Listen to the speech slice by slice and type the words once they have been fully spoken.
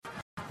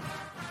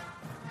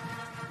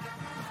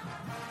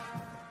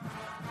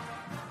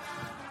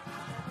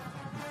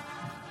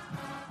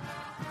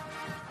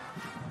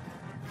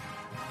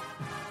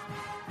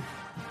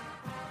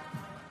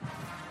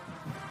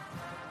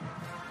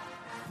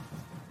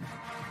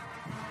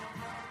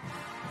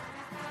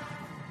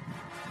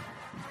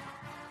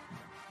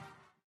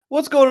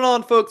What's going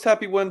on, folks?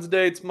 Happy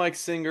Wednesday. It's Mike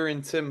Singer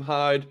and Tim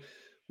Hyde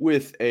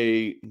with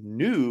a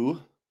new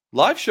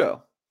live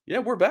show. Yeah,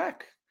 we're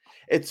back.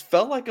 It's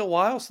felt like a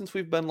while since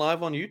we've been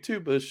live on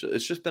YouTube, but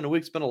it's just been a week.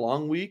 It's been a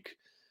long week.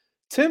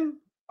 Tim,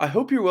 I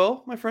hope you're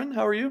well, my friend.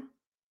 How are you?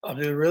 I'm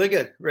doing really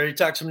good. Ready to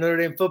talk some Notre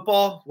Dame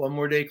football. One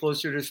more day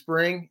closer to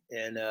spring,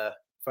 and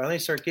finally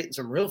start getting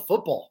some real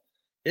football.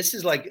 This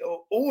is like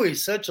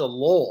always such a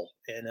lull,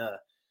 and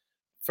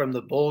from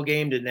the bowl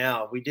game to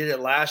now, we did it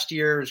last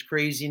year. It was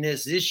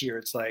craziness. This year,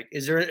 it's like,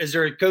 is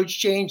there a coach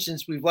change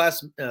since we've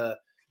last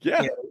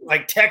Yeah,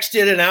 like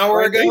texted an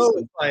hour Brian ago?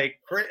 Mason. Like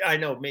I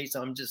know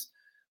Mason. I'm just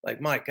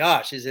like, my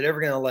gosh, is it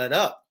ever going to let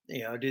up?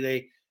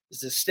 Is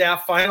the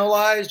staff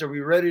finalized? Are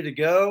we ready to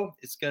go?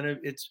 It's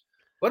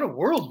what a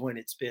whirlwind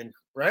it's been,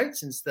 right?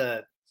 Since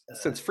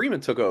Freeman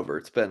took over,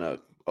 it's been a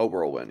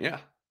whirlwind. Yeah.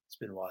 It's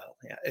been wild.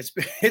 Yeah.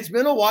 It's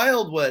been a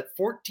wild,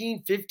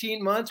 14,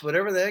 15 months,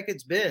 whatever the heck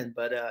it's been.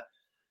 But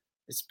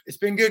it's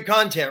been good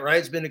content, right?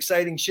 It's been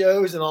exciting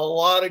shows and a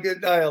lot of good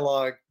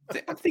dialogue.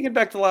 I'm thinking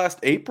back to last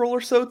April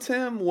or so,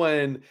 Tim,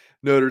 when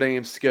Notre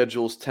Dame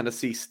schedules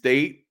Tennessee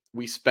State.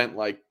 We spent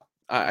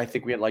I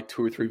think we had like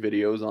 2 or 3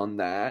 videos on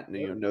that,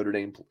 and Notre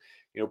Dame,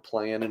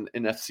 playing in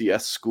an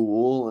FCS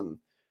school and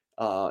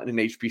an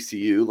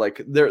HBCU,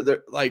 like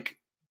they're like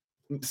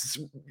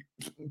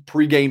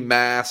pregame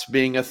mass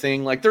being a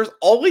thing. Like there's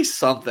always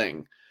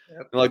something.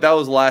 Yep. Like that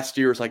was last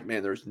year. It's like,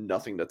 man, there's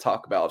nothing to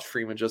talk about.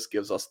 Freeman just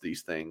gives us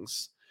these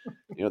things,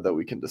 that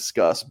we can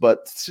discuss.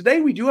 But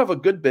today we do have a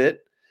good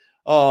bit.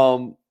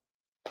 I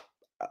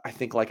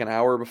think like an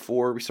hour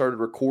before we started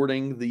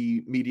recording,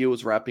 the media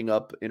was wrapping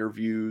up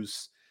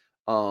interviews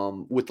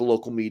with the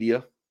local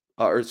media.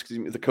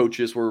 The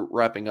coaches were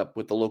wrapping up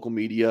with the local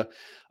media.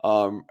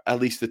 At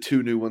least the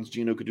 2 new ones,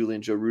 Gino Guidugli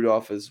and Joe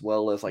Rudolph, as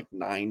well as like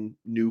 9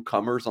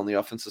 newcomers on the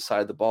offensive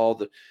side of the ball,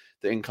 the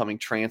incoming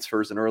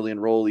transfers and early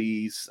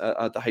enrollees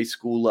at the high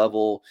school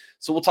level.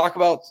 So we'll talk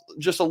about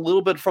just a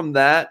little bit from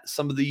that,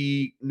 some of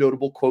the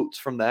notable quotes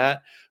from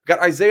that. We've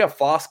got Isaiah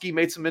Foskey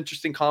made some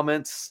interesting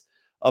comments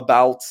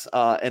about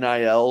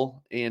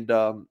NIL and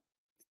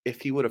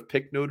if he would have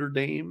picked Notre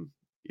Dame,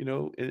 in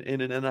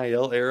an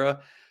NIL era.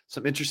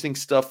 Some interesting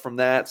stuff from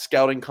that.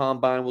 Scouting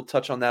combine, we'll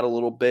touch on that a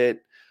little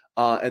bit.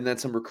 And then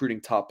some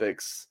recruiting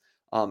topics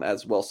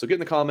as well. So get in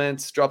the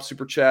comments, drop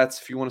super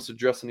chats if you want us to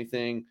address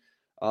anything.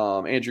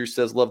 Andrew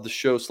says, love the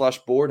show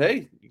 /board.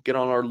 Hey, get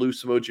on our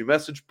loose emoji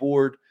message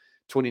board.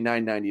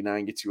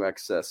 $29.99 gets you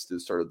access to the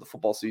start of the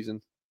football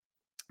season.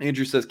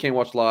 Andrew says, can't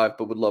watch live,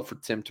 but would love for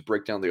Tim to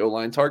break down the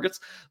O-line targets.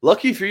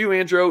 Lucky for you,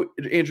 Andrew,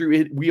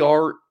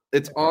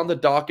 it's on the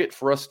docket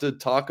for us to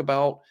talk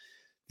about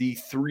the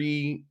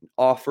 3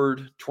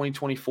 offered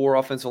 2024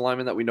 offensive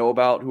linemen that we know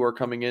about who are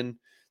coming in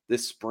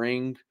this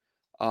spring.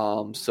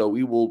 So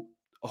we will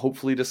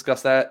hopefully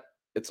discuss that.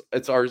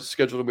 It's our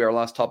schedule to be our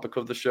last topic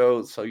of the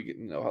show, so you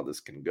know how this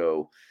can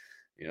go.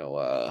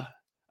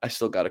 I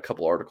still got a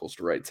couple articles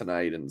to write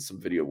tonight and some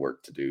video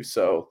work to do.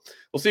 So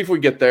we'll see if we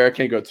get there. I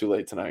can't go too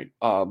late tonight.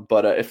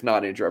 But if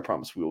not, Andrew, I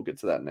promise we will get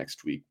to that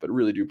next week. But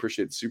really do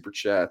appreciate the super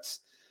chats.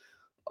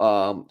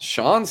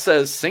 Sean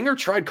says, Singer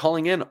tried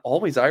calling in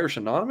Always Irish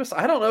Anonymous.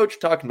 I don't know what you're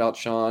talking about,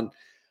 Sean.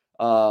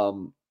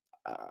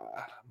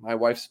 My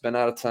wife's been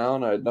out of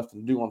town. I had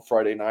nothing to do on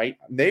Friday night.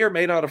 May or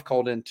may not have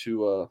called in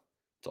to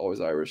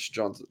Always Irish.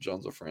 John's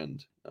a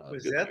friend.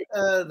 Was that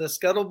the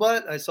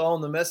scuttlebutt I saw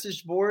on the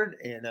message board?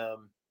 And all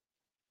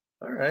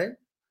right.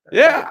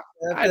 Yeah.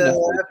 I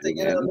have to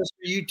get on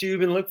Mr.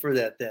 YouTube and look for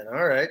that then.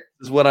 All right.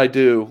 This is what I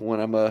do when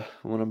I'm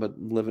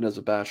living as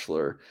a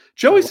bachelor.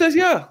 Joey says,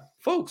 yeah,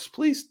 folks,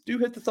 please do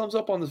hit the thumbs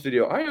up on this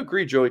video. I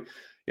agree, Joey.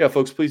 Yeah,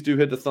 folks, please do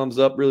hit the thumbs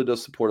up. Really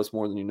does support us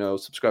more than you know.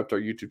 Subscribe to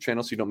our YouTube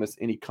channel so you don't miss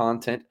any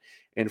content.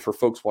 And for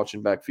folks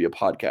watching back via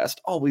podcast,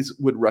 always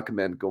would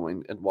recommend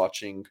going and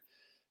watching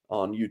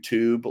on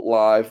YouTube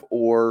live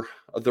or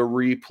the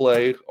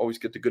replay. Always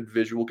get the good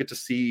visual. Get to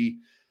see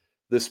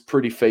this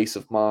pretty face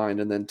of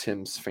mine and then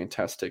Tim's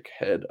fantastic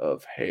head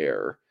of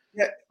hair.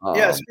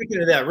 Yeah.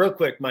 Speaking of that, real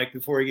quick, Mike,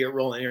 before we get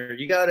rolling here,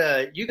 you got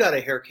a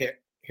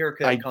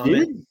haircut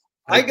comment.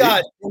 I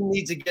got Tim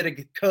needs to get a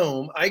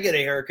comb. I get a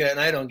haircut and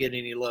I don't get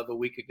any love a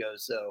week ago.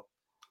 So,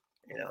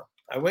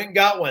 I went and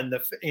got one.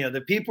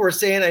 The people were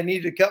saying I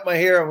needed to cut my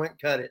hair. I went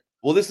and cut it.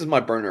 Well, this is my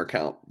burner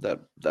account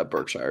that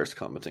Berkshire is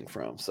commenting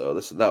from. So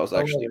that was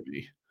actually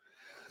me.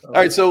 All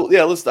right. So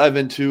yeah, let's dive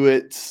into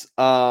it.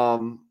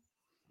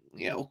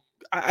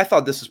 I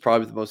thought this was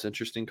probably the most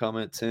interesting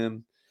comment,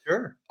 Tim.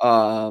 Sure.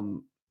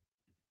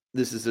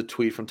 This is a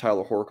tweet from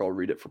Tyler Hork. I'll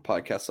read it for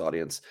podcast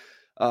audience.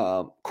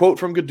 Quote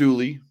from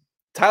Guidugli: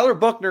 Tyler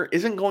Buchner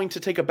isn't going to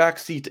take a back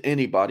seat to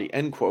anybody,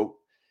 end quote.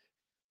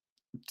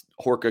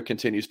 Horka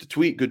continues to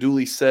tweet.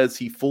 Guidugli says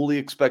he fully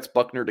expects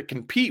Buchner to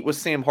compete with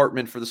Sam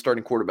Hartman for the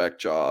starting quarterback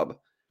job.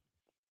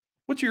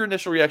 What's your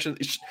initial reaction?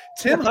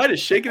 Tim Hyde is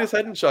shaking his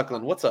head and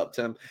chuckling. What's up,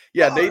 Tim?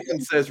 Yeah,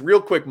 Nathan says,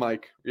 real quick,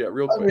 Mike. Yeah,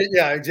 real quick.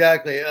 Yeah,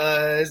 exactly.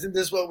 Isn't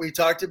this what we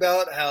talked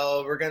about?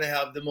 How we're going to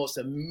have the most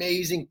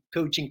amazing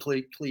coaching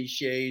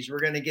cliches. We're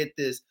going to get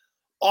this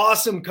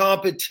awesome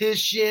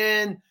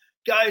competition.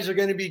 guys are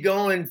going to be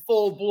going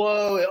full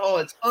blow. Oh,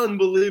 it's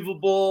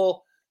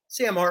unbelievable.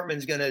 Sam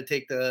Hartman's going to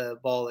take the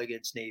ball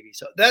against Navy.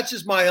 So that's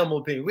just my humble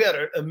opinion. We had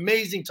an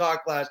amazing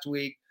talk last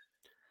week.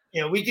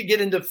 We could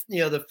get into,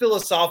 the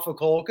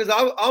philosophical, because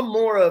I'm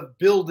more of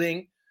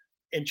building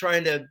and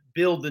trying to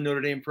build the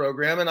Notre Dame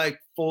program. And I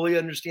fully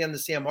understand the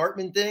Sam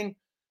Hartman thing.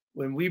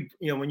 When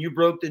when you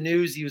broke the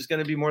news, he was going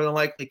to be more than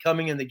likely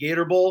coming in the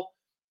Gator Bowl,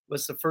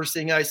 was the first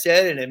thing I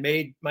said. And it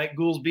made Mike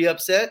Goolsby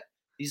upset.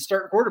 He's a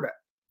starting quarterback.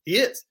 He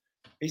is.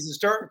 He's a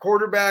starting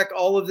quarterback.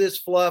 All of this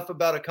fluff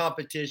about a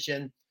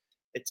competition,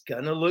 it's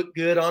going to look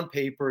good on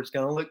paper. It's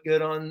going to look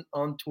good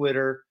on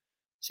Twitter.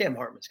 Sam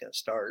Hartman's going to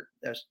start.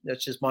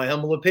 That's just my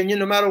humble opinion.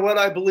 No matter what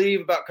I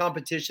believe about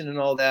competition and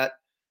all that,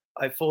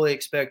 I fully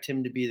expect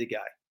him to be the guy.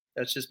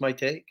 That's just my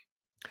take.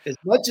 As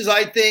much as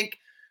I think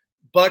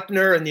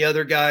Buckner and the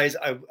other guys,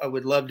 I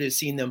would love to have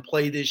seen them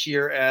play this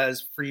year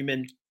as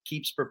Freeman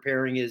keeps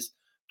preparing his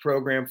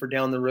program for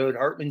down the road.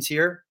 Hartman's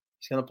here.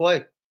 He's going to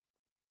play.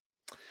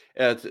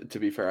 Yeah, to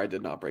be fair, I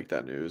did not break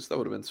that news. That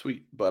would have been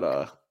sweet.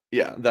 But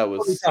yeah, that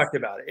was. We talked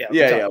about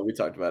it. We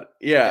talked about it.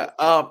 Yeah.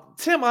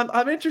 Tim,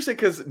 I'm interested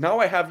because now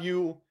I have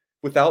you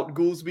without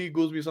Goolsby.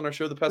 Goolsby's on our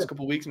show the past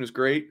couple of weeks and it was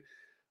great.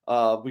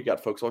 We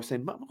got folks always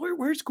saying,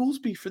 where's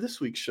Goolsby for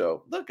this week's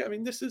show? Look, I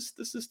mean, this is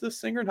the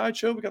Singer and Hyde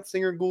show. We got the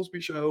Singer and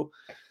Goolsby show.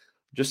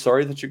 Just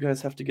sorry that you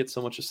guys have to get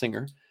so much a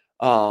Singer.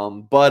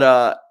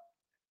 But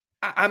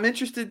I'm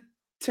interested,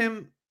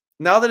 Tim,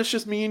 now that it's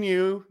just me and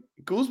you.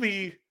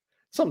 Goolsby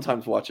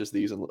sometimes watches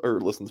these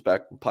or listens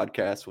back to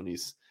podcasts when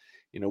he's,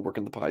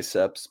 working the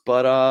biceps.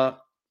 But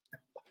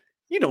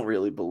you don't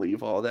really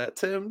believe all that,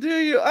 Tim, do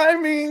you? I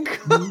mean,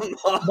 come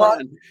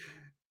on.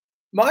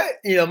 My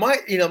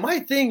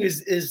thing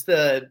is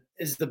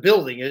the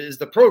building, is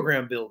the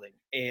program building,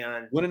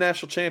 and win a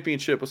national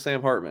championship with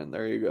Sam Hartman.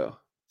 There you go.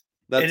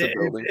 That's a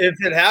building. If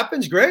it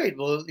happens, great.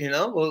 We'll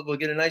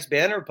get a nice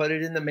banner, put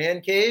it in the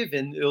man cave,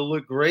 and it'll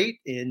look great.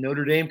 And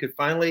Notre Dame could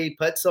finally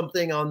put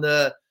something on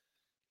the,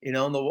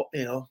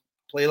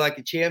 play like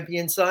a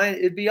champion sign.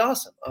 It'd be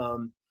awesome.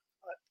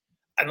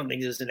 I don't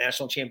think this is a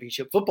national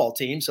championship football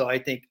team, so I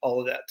think all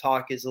of that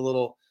talk is a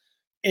little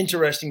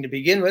interesting to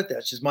begin with.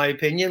 That's just my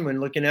opinion when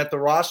looking at the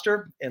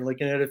roster and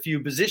looking at a few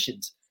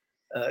positions.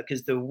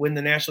 Because to win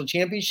the national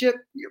championship,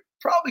 you're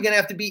probably going to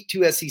have to beat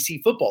two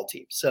SEC football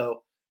teams.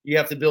 So you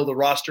have to build a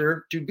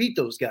roster to beat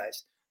those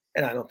guys.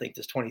 And I don't think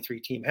this 23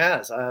 team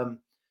has. And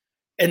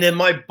then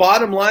my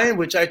bottom line,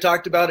 which I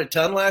talked about a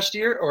ton last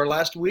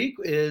week,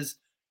 is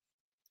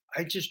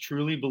I just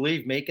truly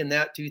believe making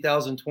that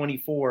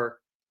 2024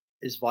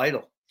 is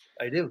vital.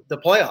 I do. The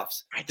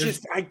playoffs.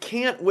 I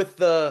can't with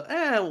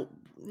the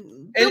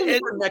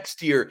for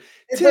next year.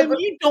 Tim,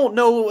 you don't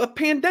know. A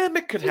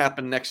pandemic could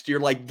happen next year.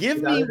 Like,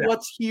 give me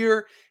what's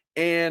here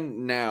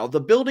and now.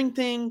 The building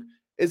thing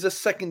is a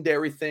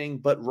secondary thing,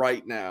 but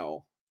right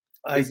now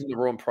is the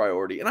wrong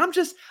priority. And I'm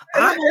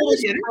a little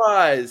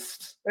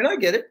surprised. And I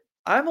get it.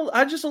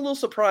 I'm just a little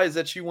surprised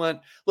that you went,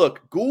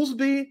 look,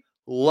 Goolsby,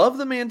 love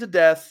the man to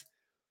death.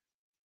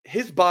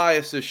 His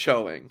bias is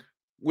showing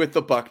with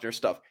the Buckner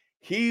stuff.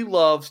 He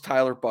loves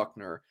Tyler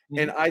Buckner,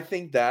 and I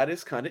think that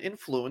is kind of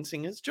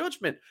influencing his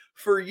judgment.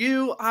 For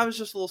you, I was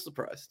just a little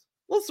surprised.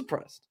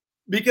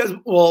 Because,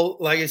 well,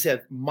 like I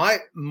said, my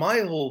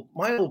whole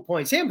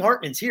point, Sam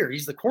Hartman's here.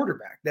 He's the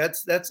quarterback.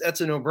 That's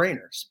a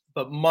no-brainer.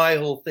 But my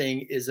whole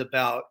thing is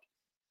about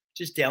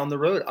just down the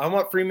road. I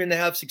want Freeman to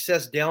have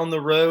success down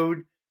the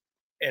road.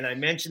 And I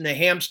mentioned the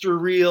hamster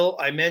wheel.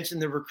 I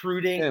mentioned the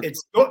recruiting.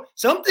 Yeah.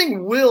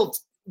 Something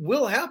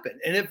will happen,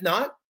 and if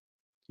not,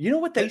 you know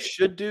what they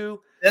should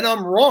do. Then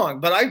I'm wrong,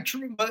 but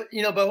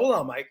hold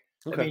on, Mike.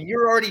 Okay. I mean,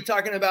 you're already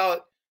talking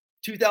about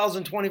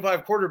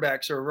 2025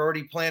 quarterbacks are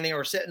already planning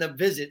or setting up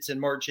visits in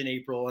March and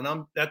April.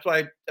 And that's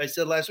why I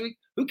said last week,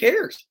 who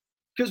cares?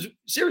 Because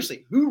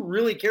seriously, who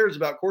really cares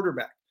about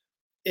quarterback?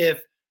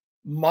 If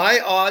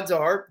my odds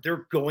are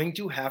they're going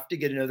to have to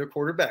get another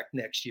quarterback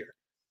next year,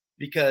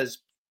 because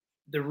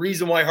the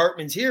reason why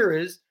Hartman's here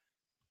is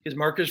because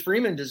Marcus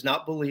Freeman does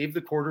not believe the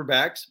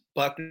quarterbacks,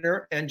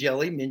 Buckner,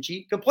 Angeli,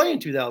 Minchie, could play in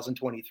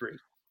 2023.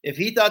 If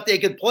he thought they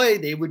could play,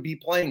 they would be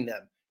playing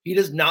them. He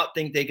does not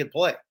think they could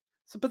play.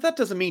 But that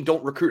doesn't mean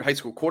don't recruit high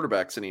school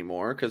quarterbacks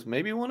anymore, because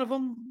maybe one of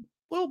them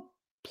will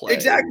play.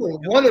 Exactly.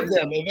 One of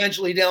them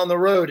eventually down the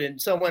road.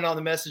 And someone on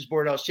the message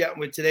board I was chatting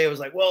with today was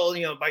like, well,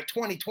 by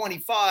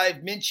 2025,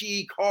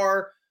 Minchie,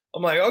 Carr.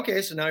 I'm like,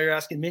 okay, so now you're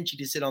asking Minchie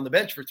to sit on the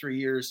bench for 3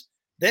 years,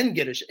 then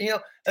get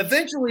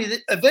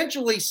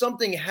eventually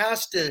something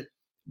has to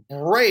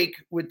break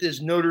with this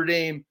Notre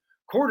Dame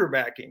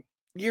quarterbacking.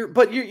 You're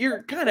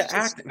kind of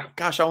acting.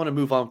 Gosh, I want to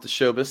move on with the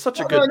show, but it's such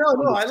a good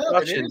discussion. I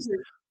love it.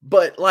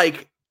 But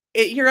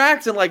you're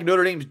acting like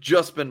Notre Dame's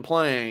just been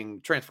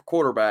playing transfer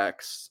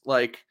quarterbacks.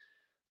 Like,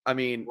 I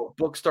mean,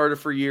 Book started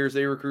for years.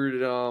 They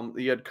recruited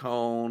you had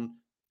Cone.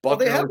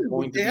 Buckner was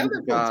going to be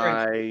the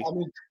guy. I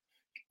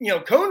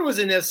mean, Cone was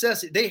a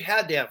necessity. They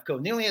had to have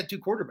Cone. They only had two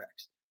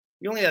quarterbacks.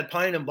 You only had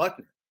Pine and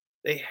Buckner.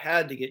 They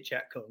had to get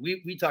Jack Cone.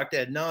 We talked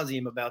ad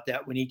nauseum about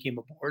that when he came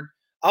aboard.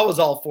 I was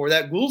all for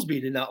that.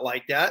 Goolsby did not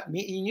like that.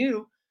 Me and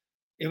you.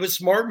 It was a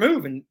smart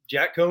move, and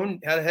Jack Cohn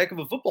had a heck of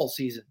a football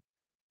season.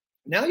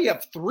 Now you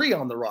have 3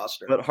 on the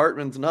roster. But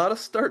Hartman's not a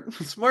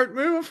smart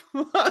move.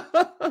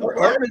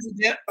 Hartman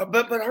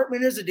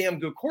is a damn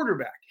good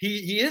quarterback.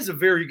 He is a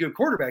very good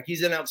quarterback.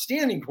 He's an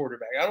outstanding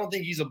quarterback. I don't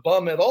think he's a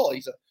bum at all.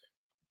 He's a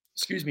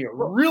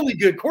really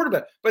good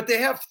quarterback. But they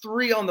have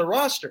 3 on the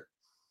roster.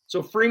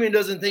 So Freeman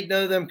doesn't think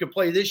none of them could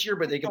play this year,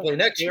 but they can play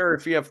next year.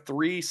 If you have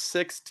 3,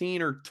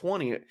 16, or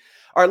 20. All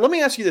right, let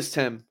me ask you this,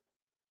 Tim.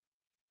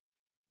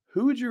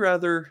 Who would you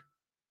rather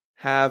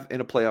have in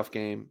a playoff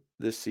game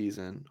this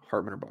season,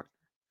 Hartman or Buckner?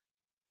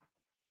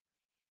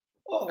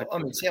 Oh, I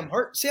mean, Sam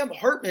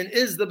Hartman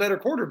is the better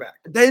quarterback.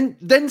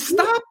 Then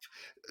stop.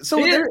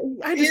 So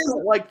I just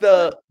don't like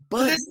the.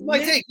 But this is my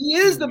take. He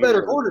is the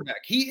better quarterback.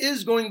 He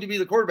is going to be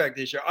the quarterback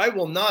this year. I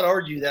will not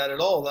argue that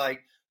at all.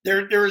 Like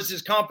there is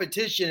this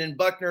competition, and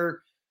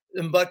Buckner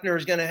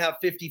is going to have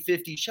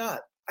 50-50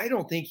 shot. I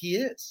don't think he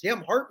is.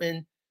 Sam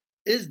Hartman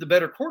is the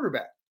better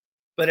quarterback.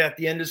 But at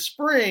the end of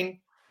spring,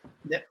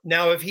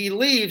 now if he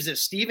leaves,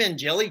 is Steve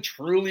Angeli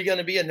truly going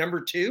to be a number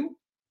 2?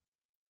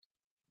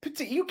 But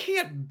you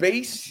can't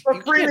base.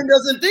 But Freeman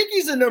doesn't think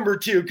he's a number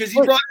 2 because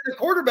he brought in a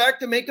quarterback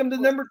to make him the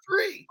number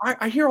 3.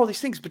 I hear all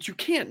these things, but you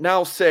can't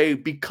now say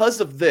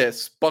because of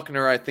this,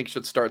 Buckner, I think,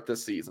 should start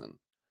this season.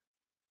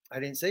 I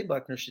didn't say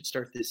Buckner should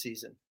start this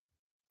season.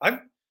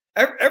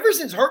 Ever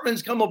since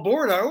Hartman's come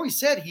aboard, I always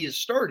said he is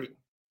starting.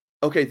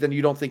 Okay, then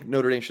you don't think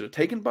Notre Dame should have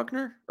taken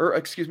Buckner? Or,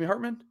 excuse me,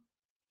 Hartman?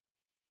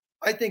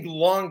 I think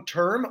long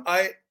term,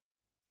 I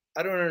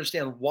don't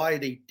understand why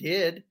they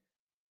did.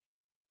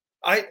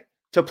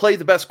 To play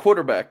the best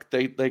quarterback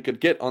they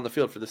could get on the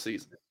field for the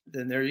season.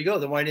 Then there you go.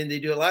 Then why didn't they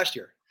do it last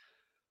year?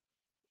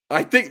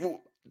 I think,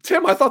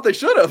 Tim, I thought they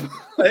should have.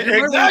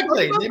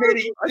 Exactly.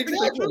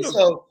 Exactly.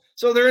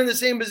 So they're in the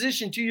same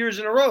position 2 years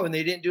in a row, and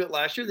they didn't do it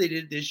last year. They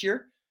did it this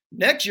year.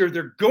 Next year,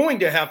 they're going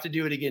to have to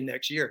do it again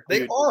next year.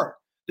 They are.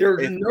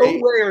 There's no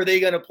way are they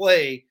going to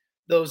play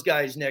those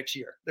guys next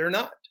year. They're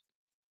not.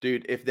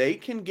 Dude, if they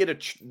can get a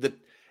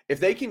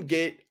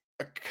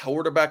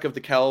quarterback of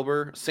the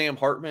caliber, Sam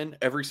Hartman,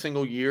 every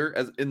single year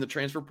as in the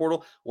transfer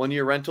portal,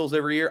 1-year rentals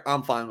every year,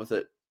 I'm fine with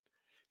it.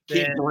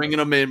 Keep bringing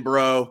them in,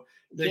 bro.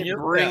 Keep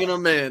bringing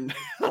them in.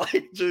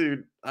 Like,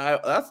 dude,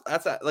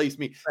 that's at least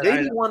me.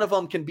 Maybe one of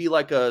them can be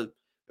like a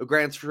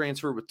grand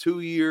transfer with 2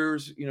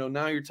 years. You know,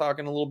 now you're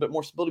talking a little bit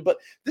more stability. But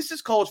this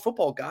is college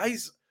football,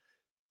 guys.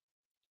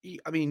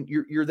 I mean,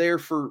 you're there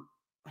for,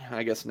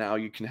 I guess now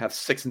you can have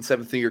 6th and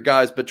 7th year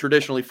guys, but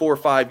traditionally 4 or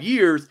 5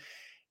 years.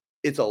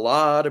 It's a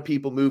lot of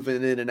people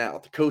moving in and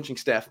out, the coaching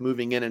staff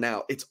moving in and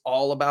out. It's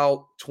all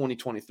about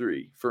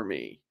 2023 for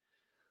me.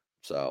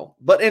 So,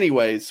 but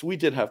anyways, we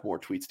did have more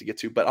tweets to get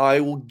to, but I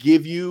will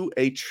give you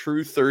a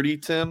true 30,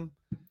 Tim,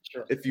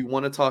 sure, if you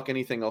want to talk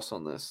anything else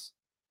on this.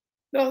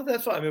 No,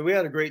 that's fine. I mean, we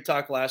had a great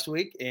talk last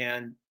week,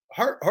 and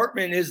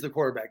Hartman is the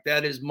quarterback.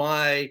 That is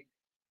my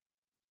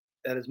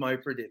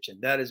prediction.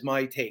 That is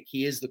my take.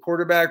 He is the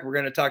quarterback. We're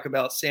going to talk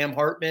about Sam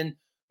Hartman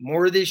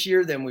more this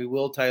year than we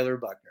will Tyler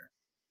Buckner.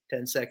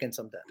 10 seconds,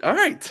 I'm done. All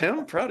right, Tim,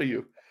 I'm proud of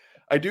you.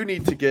 I do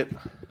need to get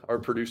our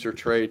producer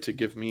Trey to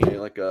give me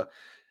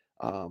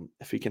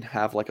if he can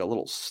have like a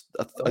little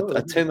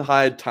a Tim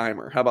Hyde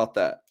timer. How about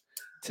that?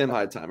 Tim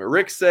Hyde timer.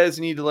 Rick says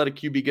you need to let a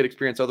QB get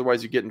experience,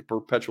 otherwise you get in a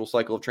perpetual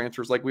cycle of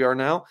transfers like we are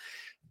now.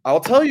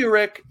 I'll tell you,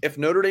 Rick, if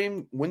Notre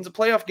Dame wins a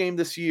playoff game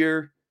this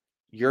year,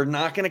 you're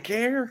not going to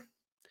care.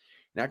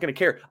 Not going to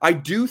care. I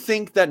do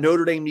think that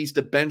Notre Dame needs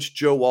to bench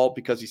Joe Alt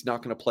because he's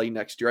not going to play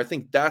next year. I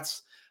think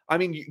that's. I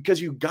mean, because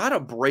you got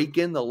to break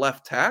in the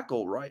left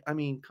tackle, right? I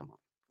mean, come on.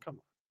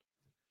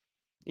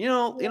 You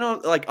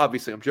know, like,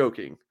 obviously I'm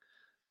joking,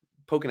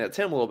 poking at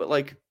Tim a little bit.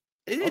 Like,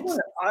 I think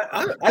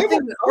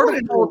part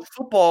of college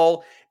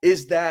football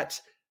is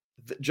that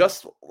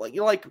just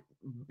like,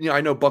 I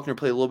know Buckner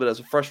played a little bit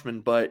as a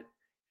freshman, but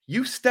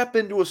you step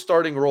into a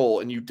starting role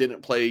and you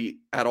didn't play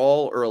at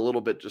all or a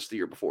little bit just the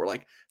year before.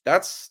 Like,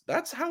 that's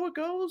how it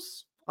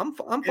goes. I'm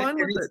fine with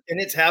it. And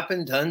it's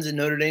happened tons in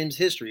Notre Dame's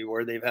history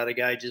where they've had a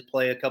guy just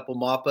play a couple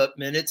mop-up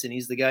minutes and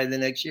he's the guy the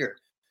next year.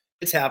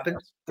 It's happened.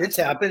 It's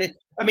happened.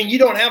 I mean, you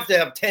don't have to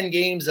have 10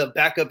 games of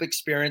backup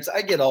experience.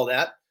 I get all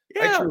that.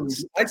 Yeah,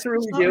 I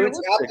truly do. It's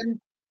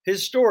happened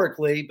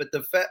historically, but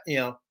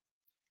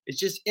it's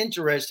just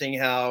interesting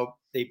how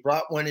they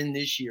brought one in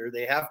this year.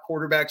 They have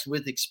quarterbacks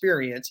with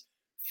experience.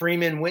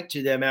 Freeman went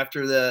to them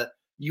after the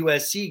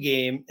USC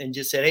game and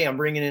just said, hey, I'm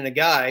bringing in a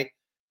guy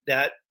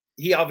that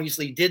he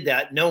obviously did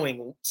that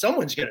knowing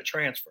someone's going to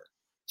transfer.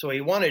 So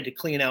he wanted to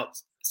clean out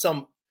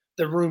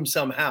the room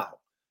somehow.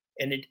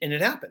 And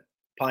it happened.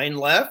 Pine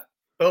left,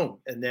 boom.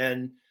 And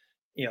then,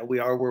 we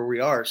are where we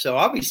are. So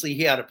obviously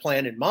he had a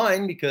plan in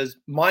mind because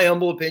my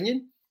humble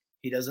opinion,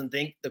 he doesn't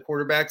think the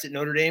quarterbacks at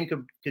Notre Dame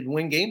could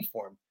win games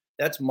for him.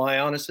 That's my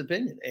honest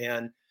opinion.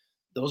 And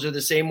those are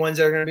the same ones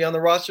that are going to be on the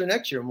roster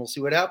next year. And we'll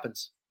see what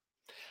happens.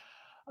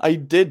 I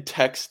did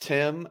text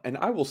him, and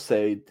I will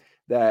say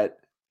that,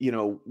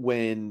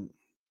 when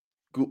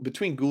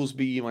between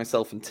Goolsby,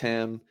 myself, and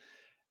Tim,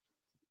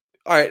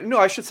 All right. No,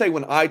 I should say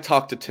when I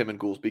talk to Tim and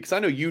Goolsby, because I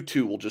know you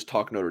two will just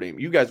talk Notre Dame.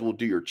 You guys will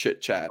do your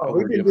chit chat Oh, over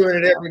we've been different.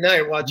 doing it every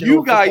night watching You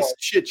old guys football.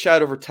 chit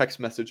chat over text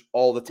message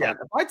all the Yeah. time.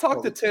 If I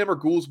talk to Tim or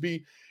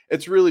Goolsby,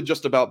 it's really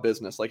just about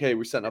business. Like, hey,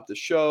 we're setting up the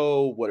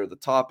show. What are the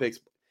topics?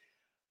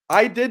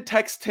 I did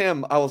text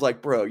Tim. I was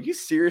like, bro, you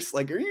serious?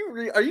 Like, are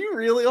you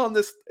really on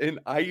this? And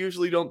I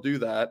usually don't do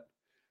that.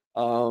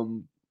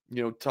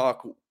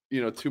 Talk,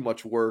 too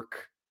much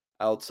work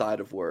outside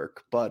of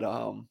work. But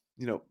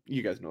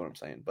you guys know what I'm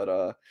saying.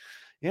 But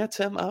yeah,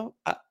 Tim,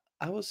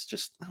 I was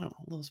just, I don't know,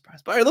 a little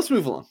surprised. But all right, let's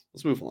move along.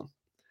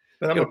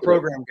 But I'm a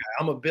program guy.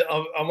 I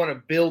want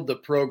to build the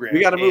program.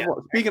 We got to move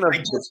on. Speaking of, I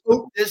just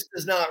hope this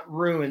does not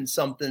ruin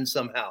something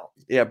somehow.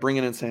 Yeah,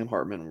 bringing in Sam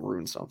Hartman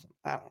ruined something.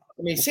 I don't know.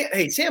 I mean,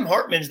 Sam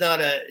Hartman's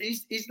not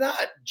he's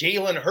not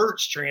Jalen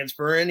Hurts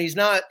transferring. He's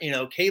not,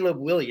 Caleb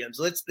Williams.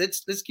 Let's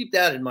keep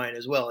that in mind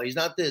as well. He's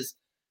not this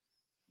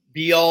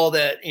be all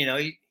that,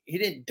 he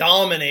didn't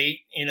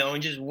dominate,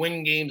 and just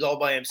win games all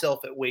by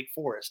himself at Wake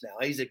Forest.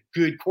 Now he's a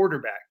good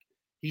quarterback.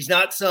 He's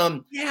not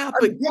some. Yeah,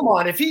 but come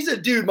on, if he's a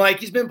dude, Mike,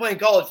 he's been playing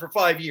college for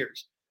 5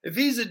 years. If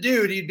he's a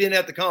dude, he'd been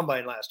at the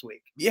combine last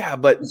week. Yeah,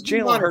 but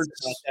Jalen Hurts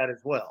about that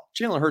as well.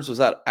 Jalen Hurts was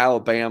at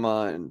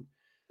Alabama and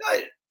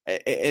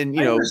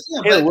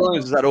Caleb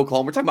Williams is at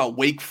Oklahoma. We're talking about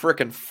Wake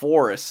frickin'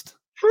 Forest.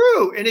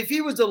 True, and if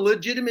he was a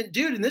legitimate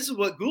dude, and this is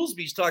what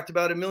Goolsby's talked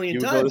about a million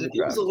times, if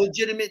he was a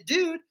legitimate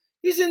dude,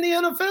 he's in the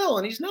NFL,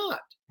 and he's not.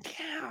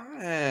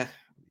 Yeah.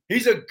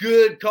 He's a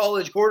good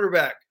college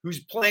quarterback who's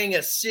playing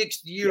a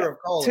sixth year of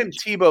college. Tim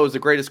Tebow is the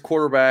greatest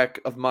quarterback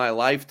of my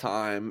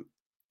lifetime.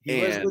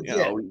 He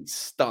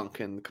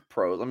stunk in the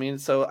pros. I mean,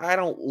 so I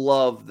don't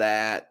love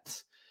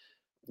that.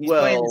 He's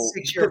playing a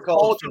 6-year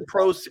college and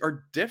pros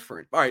are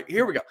different. All right,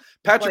 here we go.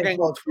 Patrick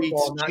Engel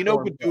tweets, Gino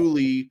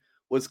Guidugli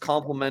was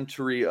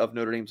complimentary of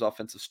Notre Dame's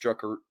offensive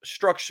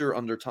structure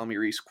under Tommy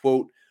Rees.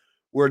 Quote,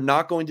 we're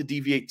not going to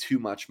deviate too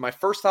much. My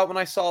first thought when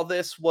I saw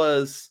this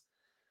was,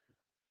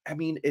 I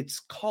mean,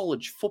 it's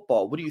college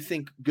football. What do you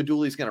think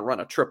Guidugli's going to run?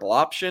 A triple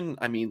option?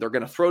 I mean, they're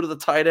going to throw to the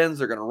tight ends.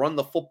 They're going to run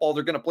the football.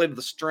 They're going to play to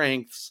the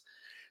strengths.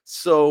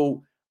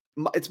 So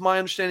it's my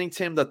understanding,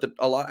 Tim, that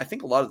I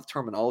think a lot of the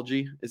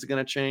terminology is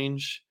going to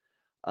change.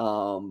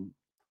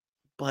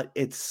 But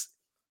it's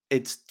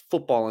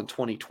football in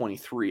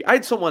 2023. I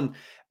had someone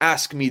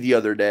ask me the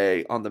other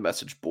day on the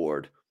message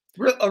board.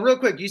 Real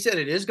quick, you said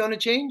it is going to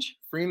change?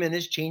 Freeman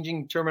is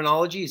changing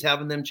terminology. He's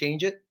having them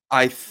change it?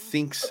 I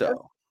think so.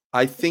 Okay.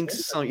 I think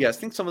so. Yes,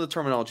 I think some of the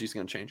terminology is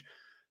going to change.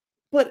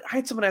 But I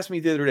had someone ask me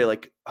the other day,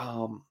 like,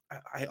 I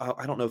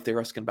don't know if they were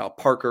asking about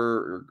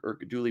Parker or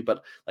Guidugli,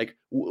 but like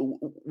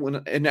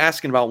when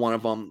asking about one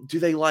of them, do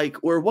they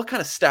like, or what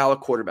kind of style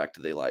of quarterback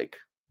do they like?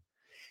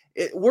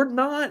 We're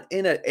not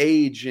in an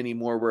age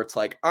anymore where it's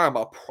like, I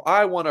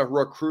want to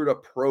recruit a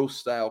pro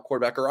style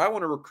quarterback, or I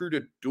want to recruit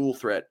a dual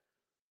threat.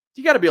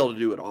 You got to be able to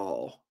do it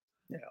all.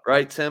 Yeah.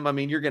 Right, Tim? I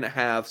mean, you're going to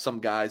have some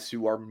guys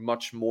who are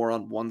much more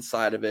on one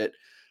side of it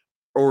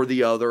or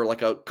the other,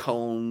 like a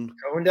Cone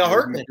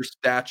Hartman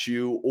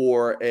statue,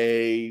 or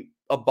a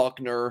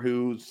Buckner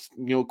who's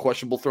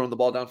questionable throwing the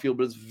ball downfield,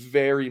 but is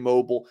very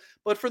mobile.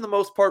 But for the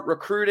most part,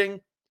 recruiting,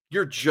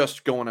 you're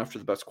just going after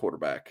the best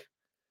quarterback.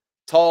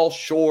 Tall,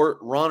 short,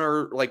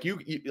 runner,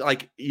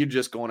 you're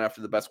just going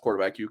after the best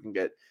quarterback you can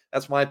get.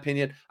 That's my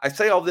opinion. I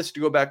say all this to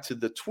go back to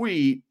the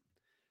tweet.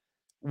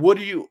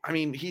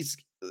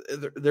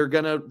 They're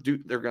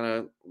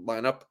gonna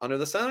line up under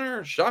the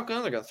center,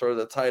 shotgun, they're gonna throw to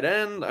the tight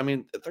end. I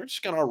mean, they're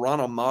just gonna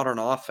run a modern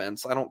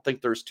offense. I don't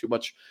think there's too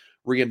much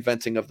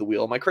reinventing of the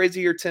wheel. Am I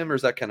crazy here, Tim, or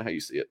is that kind of how you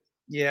see it?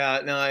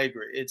 Yeah, no, I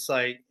agree. It's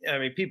like, I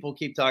mean, people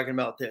keep talking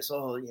about this.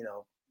 Oh,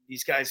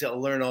 these guys got to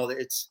learn all that.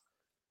 It's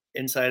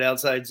inside,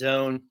 outside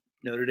zone.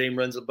 Notre Dame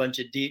runs a bunch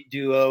of deep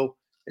duo.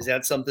 Is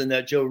that something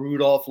that Joe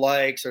Rudolph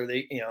likes? Or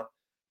they,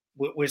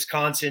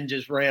 Wisconsin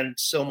just ran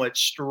so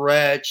much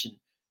stretch, and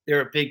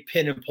they're a big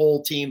pin and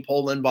pull team,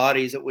 pulling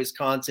bodies at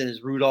Wisconsin.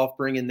 Is Rudolph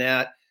bringing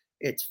that?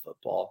 It's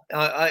football.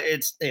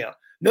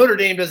 Notre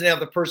Dame doesn't have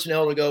the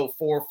personnel to go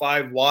 4 or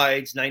 5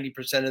 wides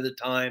 90% of the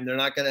time. They're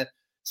not going to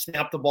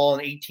snap the ball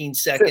in 18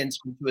 seconds,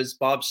 which was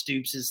Bob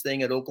Stoops'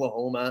 thing at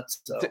Oklahoma.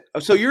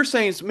 So you're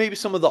saying maybe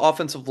some of the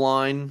offensive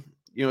line,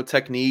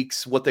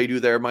 techniques, what they do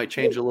there might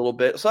change a little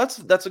bit. So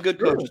that's a good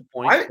coach's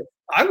point.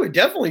 I would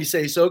definitely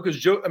say so, because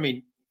Joe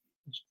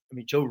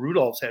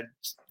Rudolph's had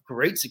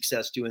great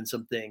success doing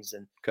some things,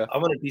 and I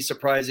wouldn't be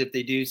surprised if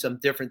they do some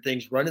different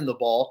things running the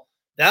ball.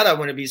 That I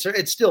wouldn't be certain.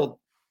 It's still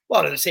a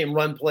lot of the same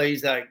run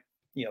plays that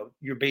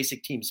your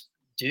basic teams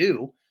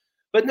do,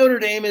 but Notre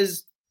Dame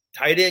is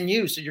tight end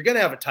you, so you're going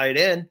to have a tight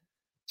end,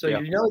 so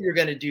you're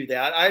going to do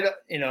that.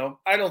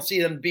 I don't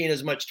see them being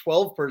as much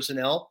 12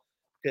 personnel,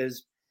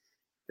 because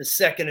the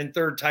second and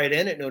third tight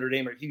end at Notre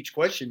Dame are huge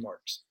question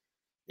marks.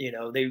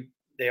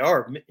 They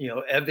are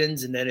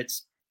Evans, and then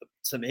it's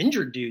some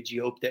injured dudes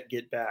you hope that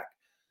get back.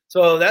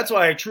 So that's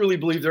why I truly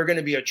believe they're going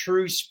to be a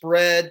true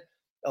spread,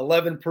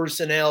 11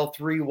 personnel,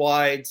 3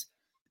 wides,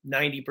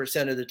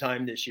 90% of the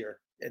time this year.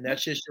 And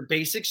that's just your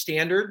basic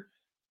standard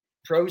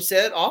pro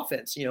set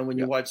offense, when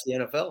you watch the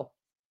NFL.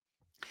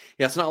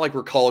 Yeah, it's not like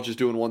where college is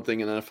doing one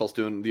thing and NFL's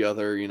doing the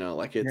other.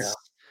 Like Yeah.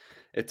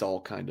 it's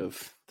all kind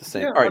of the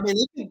same. Yeah, All I right.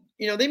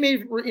 mean, they may,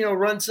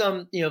 run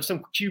some,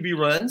 some QB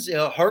runs.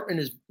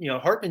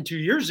 Hartman 2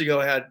 years ago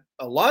had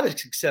a lot of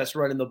success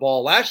running the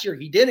ball. Last year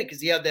he didn't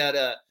because he had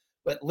that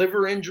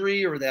liver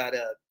injury or that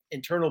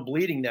internal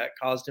bleeding that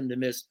caused him to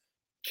miss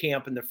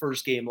camp in the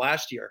first game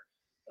last year.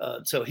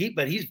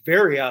 But he's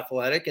very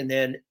athletic, and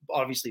then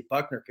obviously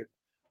Buckner could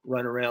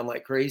run around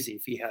like crazy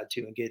if he had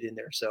to and get in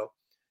there. So,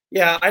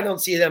 yeah, I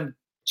don't see them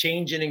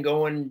changing and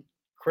going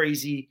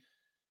crazy.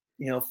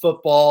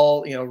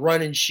 Football,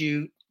 run and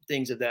shoot,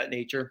 things of that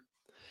nature.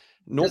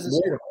 No Doesn't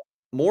suit him.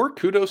 more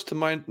kudos to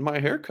my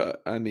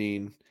haircut. I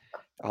mean,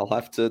 I'll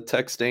have to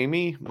text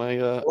Amy,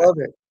 Love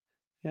it.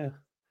 yeah,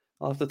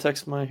 I'll have to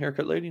text my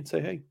haircut lady and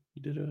say, "Hey,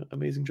 you did an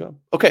amazing job."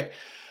 Okay.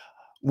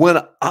 When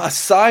a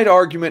side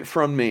argument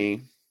from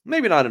me,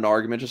 maybe not an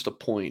argument, just a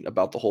point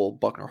about the whole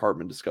Buckner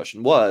Hartman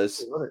discussion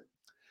was Love it.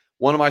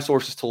 one of my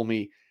sources told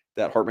me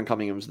that Hartman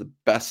coming in was the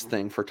best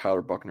thing for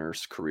Tyler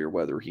Buckner's career,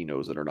 whether he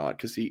knows it or not.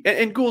 Because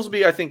and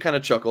Goolsby, I think, kind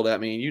of chuckled at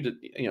me. You did,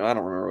 I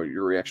don't remember what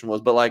your reaction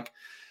was, but like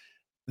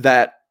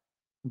that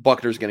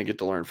Buckner's going to get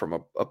to learn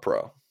from a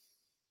pro.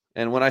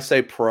 And when I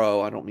say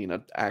pro, I don't mean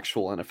an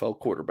actual NFL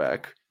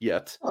quarterback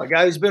yet. A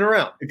guy who's been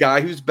around. A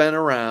guy who's been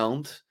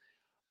around.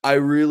 I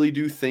really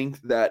do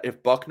think that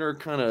if Buckner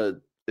kind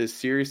of is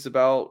serious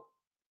about,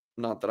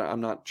 not that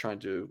I'm not trying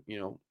to,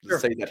 Sure.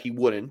 say that he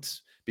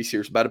wouldn't be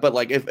serious about it, but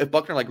like if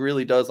Buckner like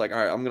really does like, all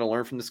right, I'm going to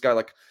learn from this guy.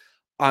 Like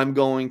I'm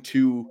going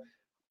to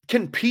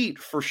compete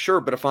for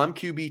sure. But if I'm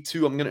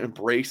QB2, I'm going to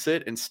embrace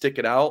it and stick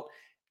it out.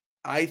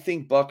 I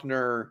think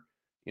Buckner,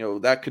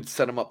 that could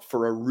set him up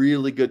for a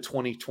really good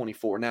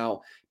 2024.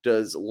 Now,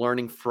 does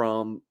learning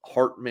from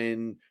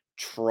Hartman,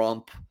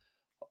 Trump,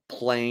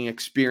 playing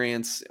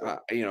experience, I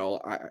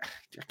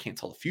can't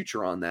tell the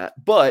future on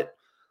that, but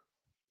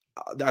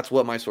that's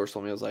what my source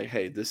told me. I was like,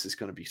 hey, this is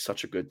going to be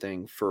such a good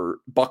thing for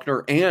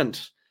Buckner and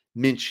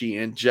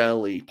Minchie and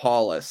Jelly,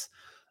 Paulus.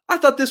 I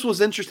thought this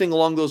was interesting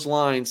along those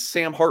lines.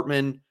 Sam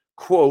Hartman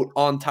quote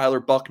on Tyler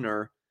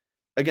Buckner.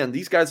 Again,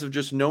 these guys have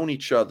just known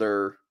each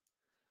other,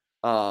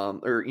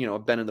 or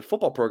been in the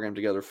football program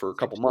together for a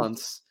couple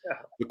months. Yeah.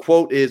 The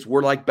quote is,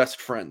 "We're like best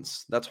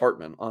friends." That's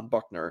Hartman on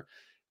Buckner.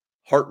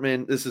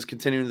 Hartman, this is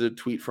continuing the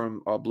tweet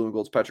from Blue and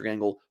Gold's Patrick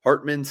Angle.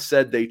 Hartman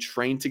said they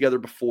trained together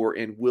before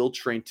and will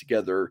train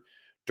together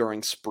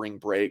during spring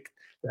break.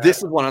 Yeah. This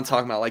is what I'm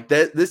talking about. Like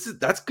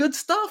that's good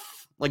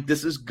stuff. Like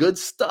this is good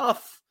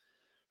stuff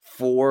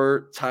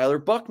for Tyler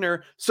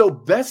Buckner. So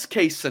best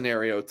case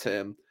scenario,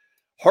 Tim,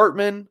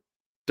 Hartman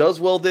does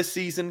well this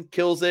season,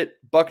 kills it.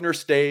 Buckner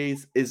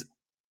stays, is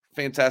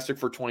fantastic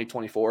for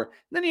 2024. And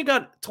then you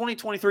got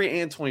 2023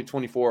 and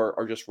 2024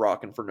 are just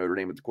rocking for Notre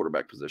Dame at the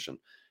quarterback position.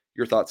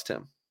 Your thoughts,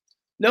 Tim?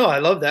 No, I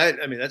love that.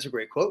 I mean, that's a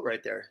great quote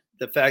right there.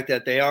 The fact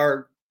that they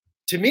are,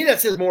 to me,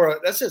 that says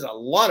a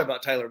lot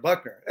about Tyler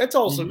Buckner. That's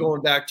also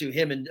going back to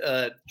him and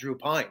Drew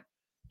Pine.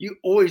 You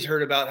always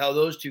heard about how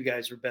those two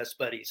guys were best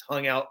buddies,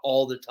 hung out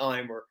all the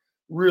time, were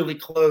really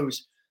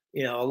close,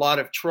 a lot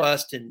of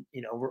trust, and,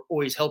 we're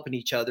always helping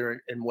each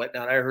other and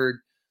whatnot. I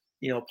heard,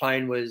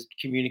 Pine was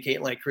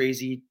communicating like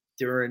crazy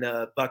during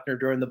Buckner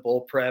during the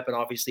bowl prep and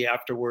obviously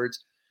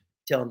afterwards,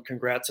 tell him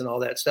congrats and all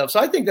that stuff. So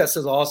I think that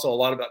says also a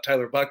lot about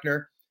Tyler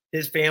Buckner,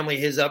 his family,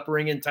 his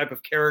upbringing, type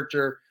of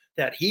character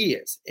that he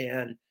is.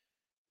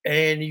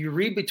 And you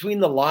read between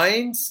the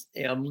lines.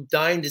 I'm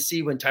dying to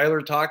see when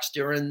Tyler talks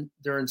during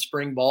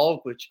spring ball,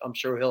 which I'm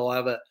sure he'll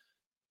have a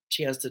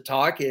chance to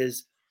talk,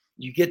 is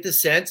you get the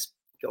sense,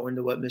 going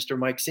to what Mr.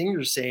 Mike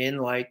Singer's saying,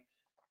 like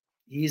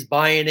he's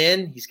buying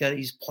in.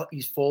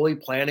 He's fully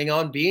planning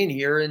on being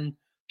here in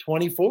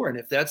 24. And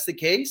if that's the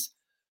case,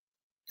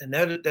 then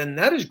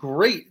that is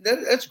great.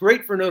 That's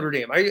great for Notre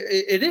Dame.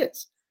 It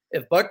is.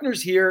 If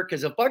Buckner's here,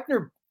 because if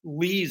Buckner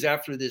leaves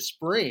after this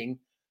spring,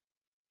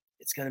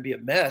 it's going to be a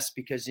mess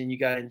because then you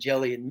got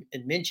Angeli and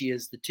Minchie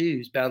as the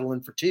twos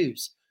battling for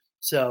twos.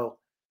 So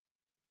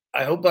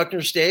I hope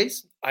Buckner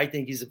stays. I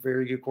think he's a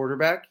very good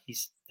quarterback.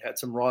 He's had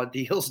some raw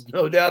deals,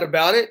 no doubt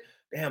about it.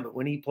 Man, but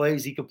when he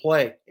plays, he could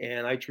play.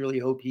 And I truly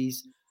hope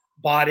he's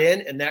bought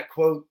in. And that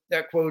quote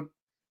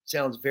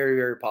sounds very,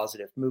 very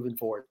positive moving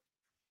forward.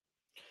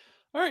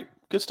 All right,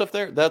 good stuff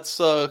there. That's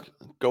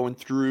going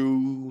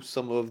through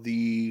some of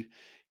the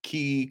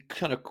key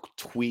kind of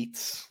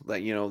tweets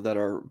that that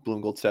our Blue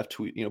and Gold staff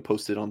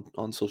posted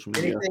on social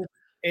media.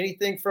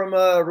 Anything from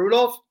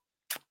Rudolph?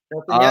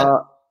 Nothing yet?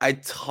 I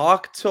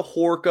talked to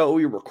Horka.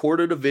 We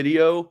recorded a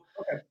video.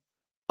 Okay.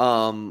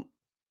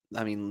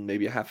 I mean,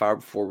 maybe a half hour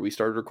before we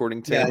started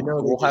recording, Tim. Yeah, I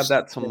know we'll have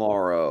that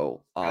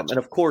tomorrow. And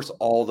of course,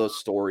 all those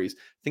stories.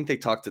 I think they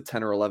talked to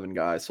 10 or 11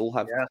 guys. So we'll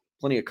have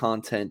plenty of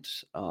content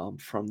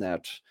from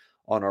that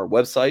on our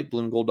website,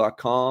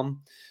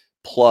 blueandgold.com.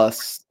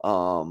 Plus,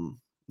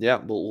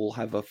 we'll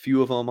have a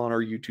few of them on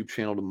our YouTube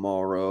channel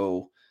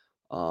tomorrow.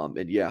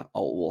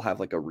 We'll have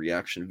like a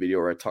reaction video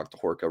where I talked to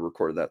Horka,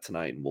 recorded that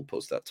tonight, and we'll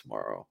post that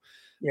tomorrow.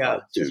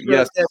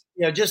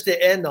 Just to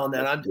end on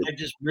that, I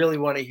just really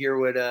want to hear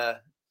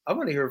what I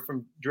want to hear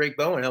from Drake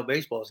Bowen how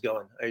baseball is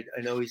going. I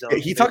know he's Yeah,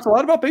 on. he talks a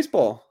lot about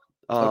baseball.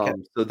 Okay.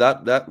 So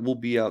that will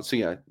be out. So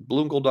yeah,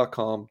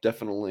 blueandgold.com.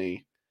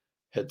 Definitely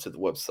head to the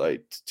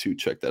website to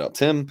check that out.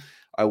 Tim,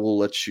 I will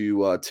let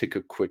you take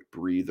a quick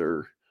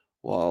breather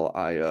while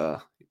I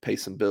pay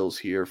some bills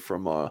here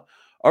from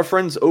our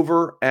friends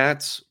over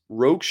at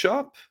Rogue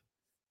Shop.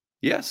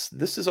 Yes,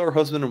 this is our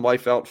husband and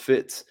wife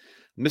outfit.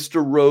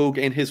 Mr. Rogue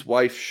and his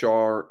wife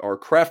Shar are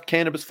craft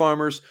cannabis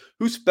farmers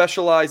who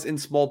specialize in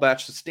small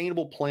batch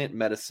sustainable plant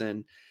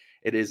medicine.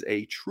 It is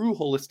a true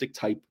holistic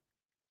type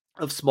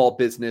of small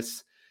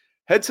business.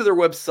 Head to their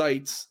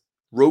websites,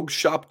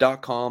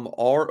 rogueshop.com,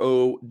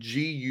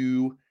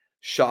 ROGU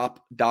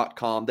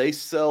shop.com. They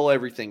sell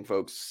everything,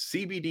 folks.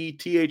 CBD,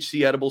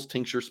 THC edibles,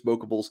 tinctures,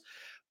 smokables,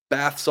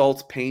 bath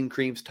salts, pain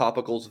creams,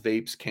 topicals,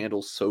 vapes,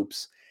 candles,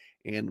 soaps,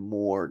 and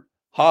more.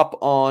 Hop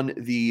on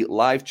the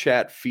live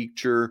chat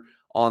feature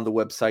on the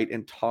website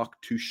and talk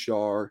to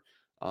Shar.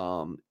 She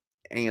will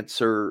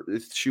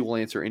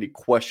answer any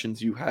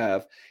questions you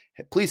have.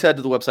 Please head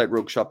to the website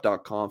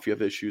rogueshop.com if you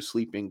have issues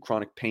sleeping,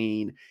 chronic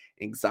pain,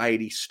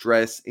 anxiety,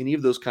 stress, any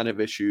of those kind of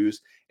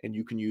issues, and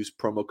you can use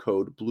promo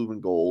code blue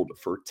and gold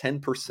for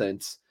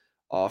 10%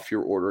 off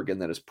your order. Again,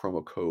 that is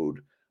promo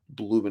code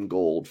blue and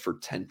gold for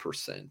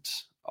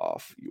 10%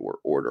 off your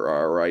order.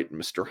 All right,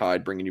 Mr.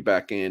 Hyde, bringing you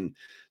back in,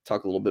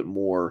 talk a little bit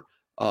more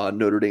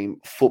Notre Dame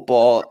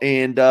football.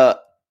 And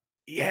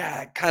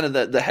kind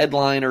of the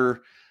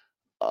headliner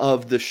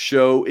of the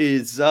show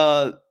is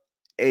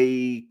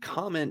a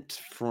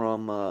comment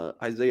from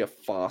Isaiah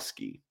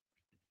Foskey.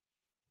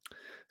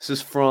 This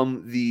is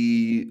from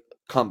the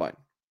Combine.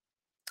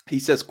 He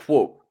says,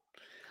 quote,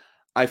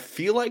 I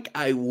feel like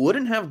I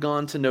wouldn't have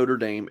gone to Notre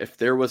Dame if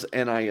there was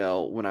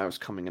NIL when I was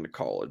coming into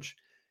college.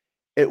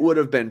 It would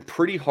have been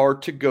pretty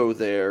hard to go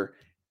there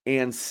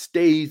and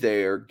stay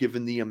there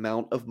given the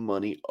amount of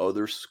money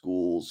other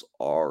schools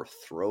are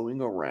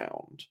throwing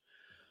around.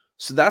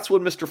 So that's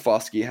what Mr.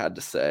 Foskey had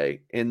to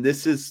say. And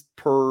this is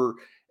per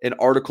an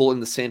article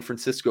in the San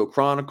Francisco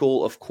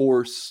Chronicle. Of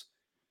course,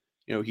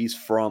 he's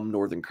from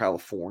Northern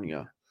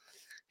California.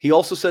 He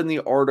also said in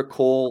the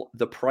article,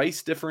 the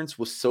price difference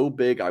was so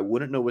big, I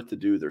wouldn't know what to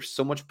do. There's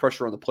so much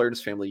pressure on the player and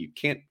his family.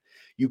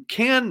 You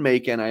can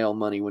make NIL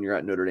money when you're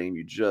at Notre Dame.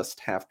 You just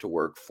have to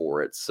work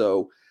for it.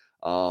 So,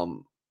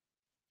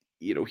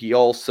 he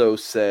also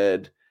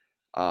said,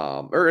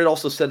 or it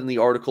also said in the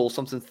article,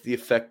 something to the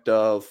effect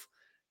of,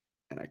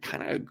 and I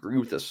kind of agree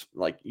with this,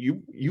 like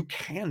you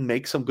can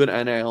make some good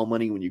NIL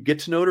money when you get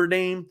to Notre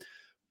Dame.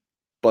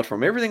 But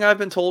from everything I've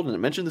been told, and I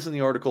mentioned this in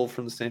the article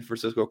from the San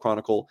Francisco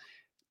Chronicle,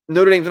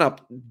 Notre Dame's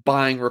not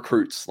buying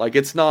recruits. Like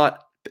it's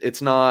not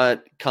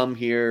come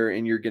here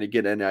and you're going to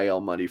get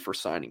NIL money for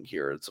signing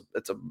here. It's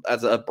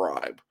as a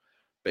bribe,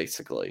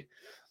 basically.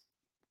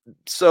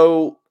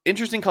 So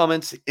interesting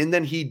comments. And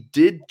then he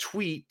did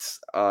tweet,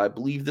 I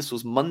believe this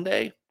was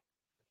Monday.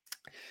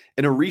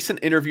 In a recent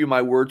interview,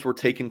 my words were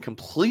taken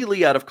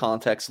completely out of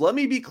context. Let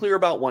me be clear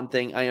about one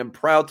thing. I am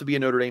proud to be a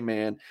Notre Dame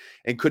man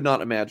and could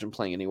not imagine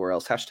playing anywhere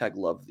else. #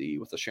 love thee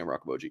with a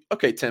shamrock emoji.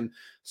 Okay, Tim.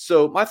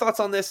 So my thoughts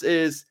on this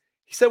is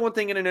he said one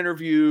thing in an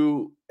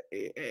interview,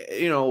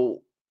 he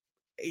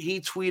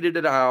tweeted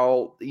it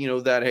out,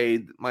 that,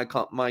 hey,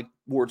 my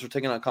words are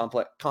taken out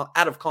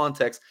of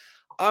context.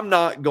 I'm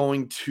not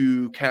going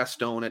to cast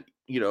stone at,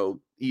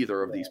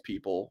 either of these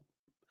people.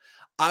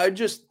 I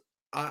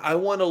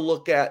want to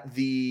look at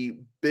the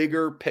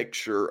bigger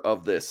picture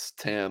of this,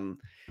 Tim.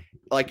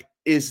 Like,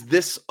 is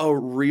this a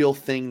real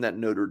thing that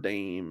Notre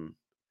Dame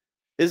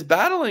is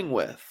battling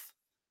with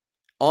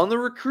on the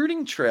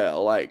recruiting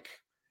trail? Like,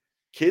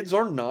 kids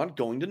are not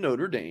going to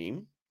Notre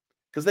Dame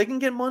because they can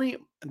get money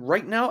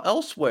right now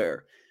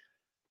elsewhere.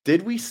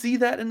 Did we see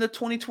that in the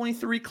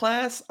 2023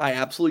 class? I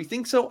absolutely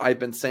think so. I've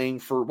been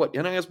saying for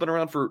NIL has been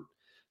around for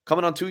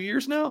coming on 2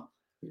 years now.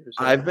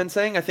 I've been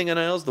saying I think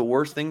NIL is the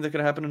worst thing that could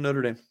happen to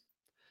Notre Dame.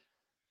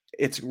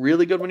 It's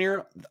really good when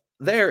you're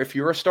there. If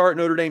you're a star at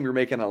Notre Dame, you're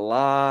making a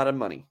lot of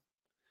money,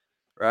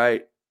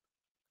 right?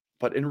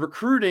 But in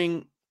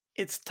recruiting,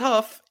 it's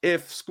tough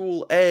if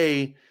school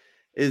A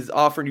is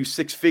offering you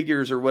 6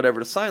 figures or whatever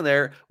to sign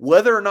there.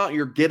 Whether or not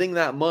you're getting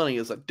that money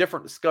is a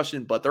different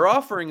discussion, but they're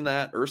offering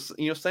that or,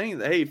 saying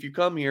that, hey, if you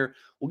come here,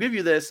 we'll give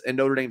you this, and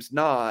Notre Dame's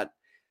not.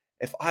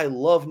 If I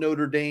love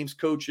Notre Dame's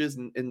coaches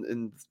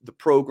and the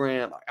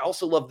program, I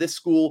also love this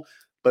school,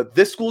 but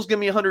this school's giving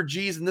me 100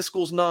 G's and this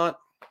school's not.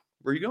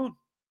 Where are you going?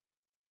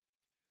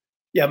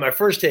 Yeah, my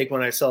first take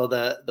when I saw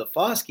the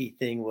Foskey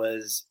thing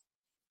was,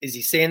 is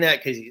he saying that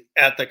because he's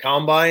at the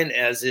Combine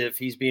as if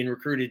he's being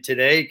recruited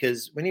today?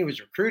 Because when he was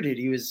recruited,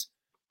 he was,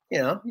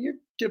 your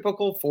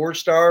typical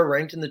 4-star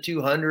ranked in the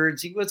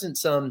 200s. He wasn't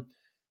some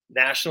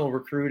national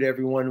recruit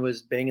everyone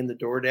was banging the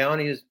door down.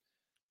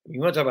 You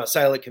want to talk about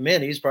silent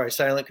commit. He's probably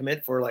silent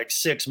commit for like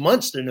 6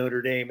 months to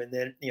Notre Dame. And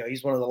then,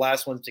 he's one of the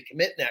last ones to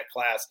commit in that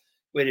class,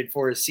 waited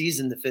for his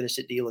season to finish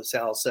at De La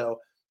Salle. So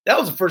that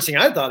was the first thing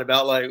I thought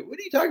about. Like, what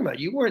are you talking about?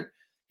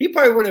 He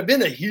probably wouldn't have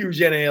been a huge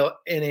NIL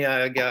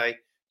guy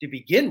to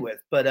begin with.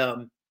 But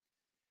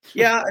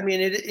Yeah, I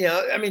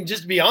mean,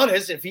 just to be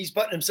honest, if he's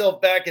putting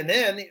himself back in,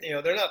 then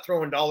they're not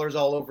throwing dollars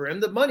all over him.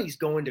 The money's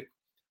going to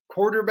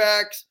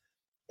quarterbacks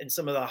and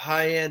some of the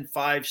high-end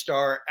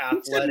 5-star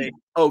athletic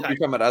Oh, you're type.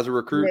 talking about as a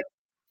recruit?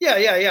 Yeah.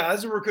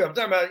 As a recruit, I'm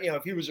talking about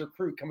if he was a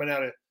recruit coming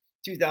out of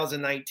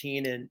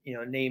 2019 and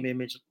name,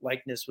 image,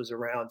 likeness was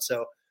around.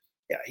 So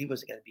yeah, he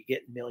wasn't going to be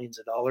getting millions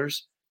of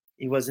dollars.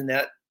 He wasn't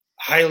that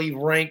highly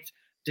ranked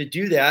to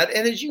do that.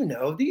 And as you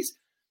know,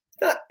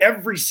 not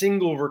every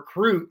single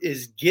recruit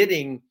is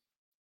getting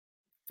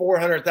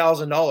 $400,000,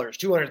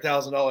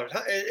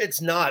 $200,000.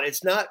 It's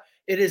not.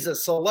 It is a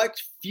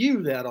select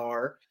few that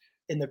are,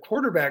 and the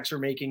quarterbacks are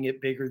making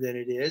it bigger than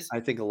it is. I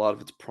think a lot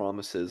of it's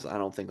promises. I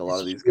don't think a lot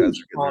It's of these guys huge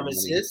are getting their money.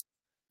 promises.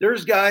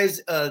 There's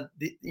guys,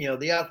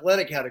 the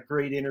Athletic had a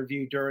great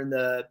interview during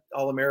the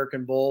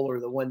All-American Bowl or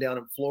the one down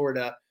in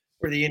Florida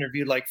where they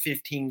interviewed like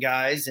 15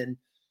 guys, and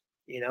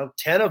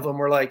 10 of them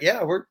were like,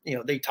 yeah,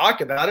 they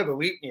talk about it, but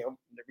we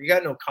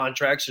got no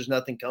contracts. There's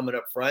nothing coming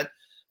up front.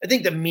 I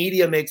think the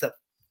media makes a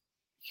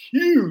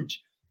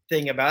huge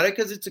thing about it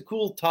because it's a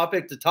cool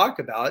topic to talk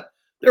about.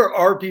 There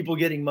are people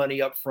getting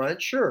money up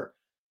front, sure.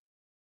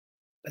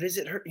 But is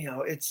it hurt?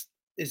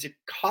 Is it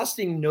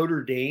costing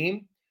Notre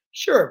Dame?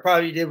 Sure, it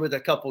probably did with a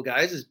couple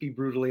guys, let's be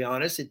brutally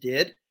honest, it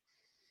did.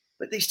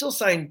 But they still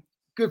signed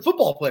good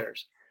football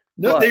players.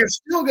 No, they're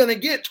still going to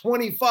get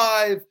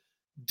 25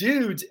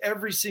 dudes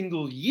every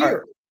single year.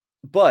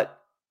 Right.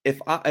 But if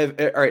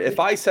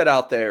I said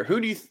out there, who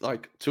do you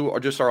to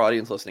just our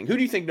audience listening, who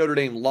do you think Notre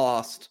Dame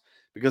lost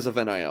because of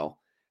NIL?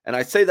 And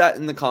I say that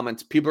in the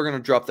comments, people are going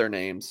to drop their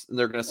names and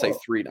they're going to say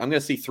three. I'm going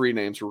to see three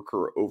names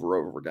recur over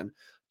and over again: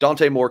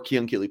 Dante Moore,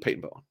 Keon Keeley,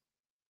 Peyton Bowen.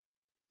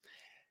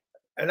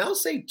 And I'll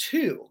say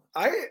two.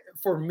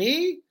 For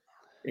me,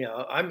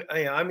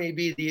 I may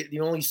be the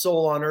only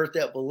soul on earth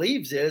that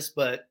believes this,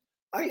 but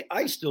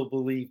I still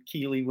believe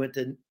Keeley went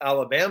to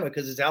Alabama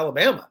because it's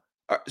Alabama.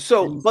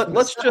 But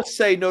let's just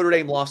say Notre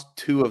Dame lost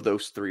two of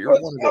those three. Or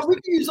one of those we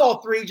can use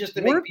all three just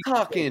to make. We're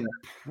talking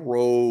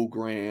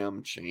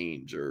program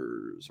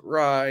changers,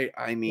 right?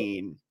 I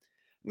mean,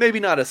 maybe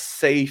not a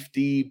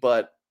safety,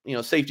 but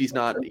safety's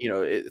not.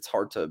 It's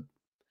hard to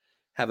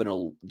have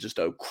just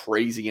a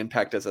crazy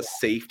impact as a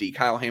safety.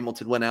 Kyle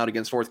Hamilton went out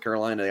against North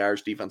Carolina. The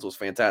Irish defense was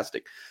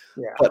fantastic.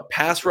 Yeah. But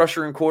pass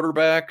rusher and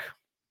quarterback.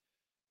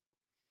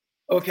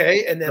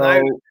 Okay, and then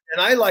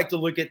I like to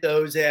look at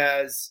those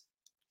as,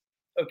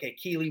 okay,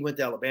 Keeley went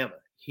to Alabama.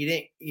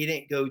 He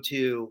didn't go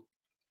to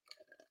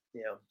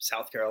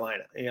South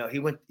Carolina. He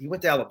went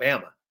to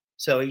Alabama.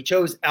 So he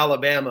chose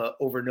Alabama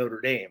over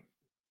Notre Dame.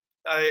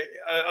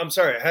 I'm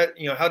sorry.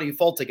 How do you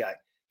fault a guy?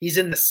 He's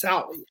in the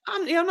South.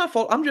 I'm not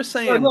fault. I'm just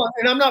saying. No,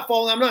 and I'm not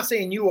faulting. I'm not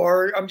saying you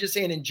are. I'm just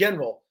saying in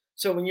general.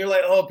 So when you're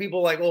like,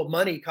 people like,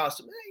 money cost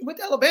him. He went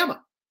to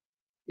Alabama.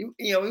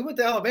 He went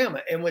to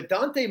Alabama. And with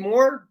Dante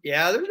Moore,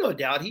 yeah, there's no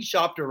doubt. He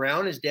shopped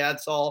around. His dad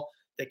saw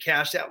the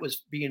cash that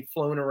was being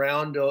flown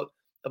around to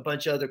a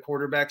bunch of other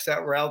quarterbacks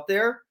that were out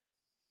there.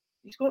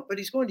 He's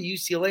going to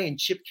UCLA and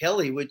Chip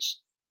Kelly, which,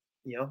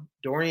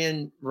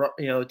 Dorian,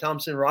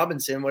 Thompson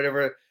Robinson,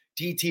 whatever,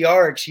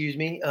 DTR, excuse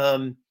me.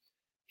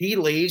 He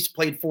leaves,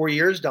 played 4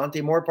 years. Dante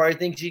Moore probably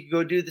thinks he could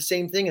go do the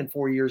same thing in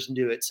 4 years and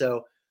do it.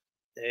 So,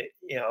 at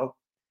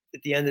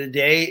the end of the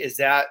day, is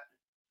that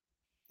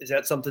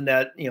something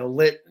that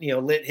lit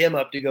him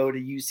up to go to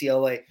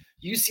UCLA?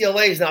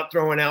 UCLA is not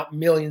throwing out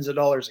millions of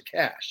dollars of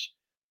cash.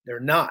 They're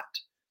not.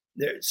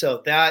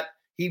 So that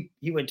he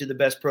went to the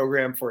best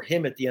program for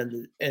him at the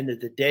end of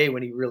the day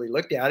when he really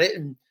looked at it.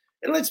 And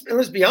let's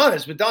be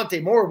honest, with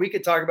Dante Moore, we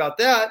could talk about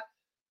that.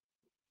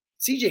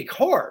 CJ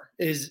Carr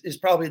is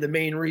probably the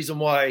main reason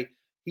why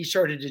he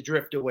started to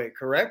drift away,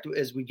 correct?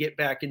 As we get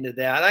back into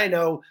that. I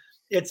know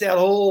it's that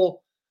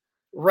whole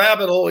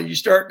rabbit hole you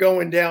start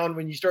going down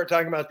when you start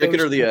talking about those.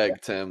 Chicken or the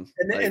egg, Tim.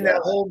 And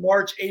that whole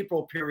March,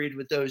 April period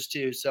with those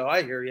two. So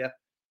I hear you.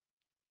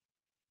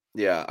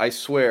 Yeah, I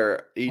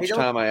swear each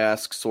time I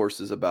ask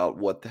sources about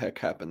what the heck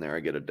happened there,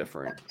 I get a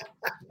different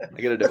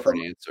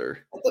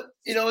answer.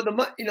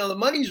 The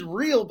money's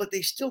real, but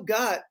they still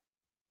got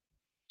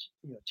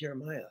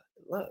Jeremiah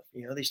Love.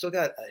 They still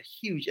got a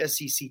huge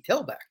SEC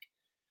tailback.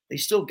 They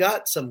still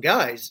got some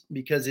guys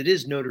because it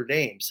is Notre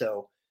Dame.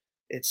 So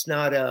it's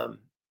not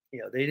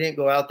they didn't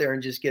go out there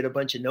and just get a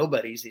bunch of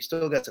nobodies. They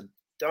still got some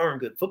darn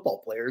good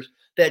football players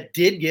that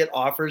did get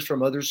offers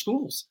from other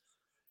schools.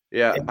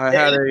 Yeah, I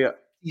had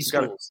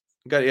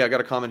got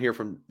a comment here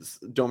from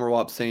Domer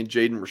Wop saying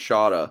Jaden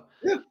Rashada.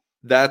 Yeah.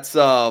 That's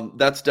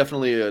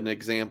definitely an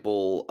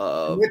example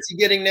of what's he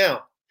getting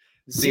now?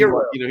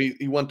 Zero.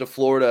 He went to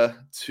Florida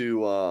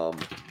to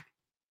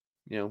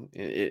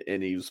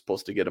and he was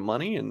supposed to get a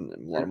lot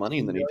of money,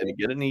 and then he didn't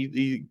get it, and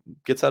he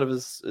gets out of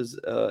his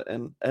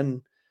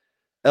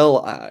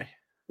NLI.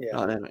 Yeah.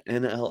 Not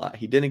NLI.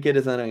 He didn't get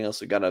his NIL,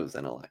 so he got out of his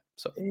NLI.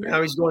 So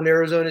now he's going to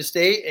Arizona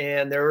State,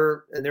 and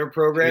their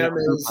program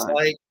is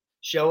like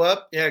show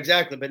up. Yeah,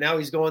 exactly. But now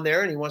he's going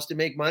there and he wants to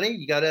make money.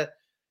 You got to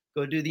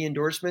go do the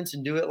endorsements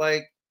and do it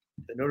like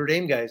the Notre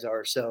Dame guys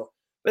are. So,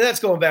 but that's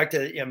going back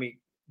to,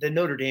 the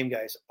Notre Dame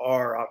guys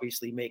are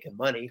obviously making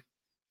money.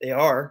 They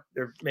are.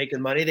 They're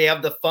making money. They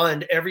have the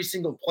fund. Every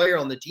single player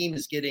on the team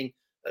is getting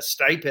a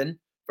stipend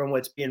from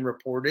what's being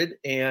reported,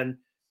 and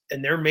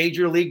their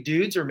major league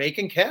dudes are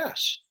making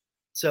cash.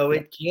 So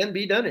it can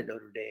be done at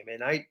Notre Dame.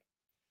 And I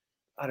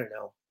don't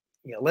know.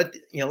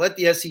 Let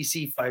the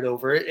SEC fight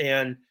over it.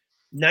 And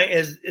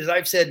as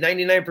I've said,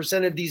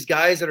 99% of these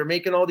guys that are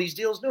making all these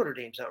deals, Notre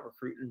Dame's not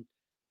recruiting,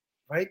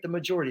 right? The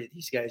majority of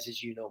these guys,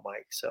 as you know,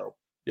 Mike. So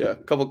yeah,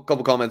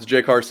 couple comments.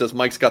 Jake Carr says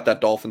Mike's got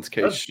that Dolphins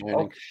case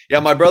shining.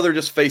 Yeah, my brother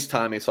just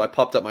FaceTimed me, so I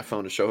popped up my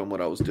phone to show him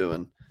what I was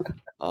doing,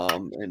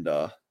 and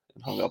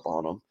hung up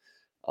on him.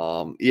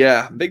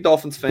 Yeah, big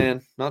Dolphins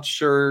fan.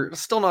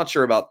 Still not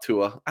sure about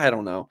Tua. I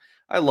don't know.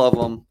 I love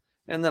him,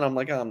 and then I'm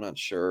like, I'm not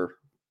sure.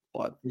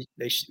 But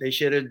they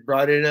should have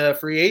brought in a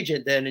free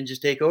agent then and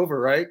just take over,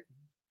 right?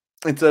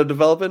 Instead of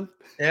developing?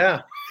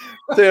 Yeah.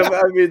 Damn,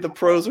 I mean, the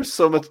pros are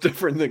so much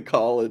different than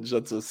college.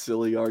 That's a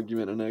silly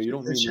argument. I know you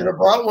don't. They should have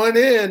brought one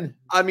in.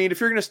 I mean, if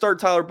you're going to start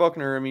Tyler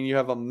Buckner, I mean, you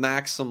have a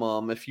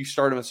maximum. If you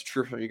start him as a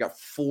true freshman, you got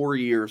 4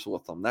 years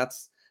with him.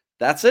 That's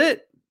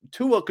it.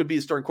 Tua could be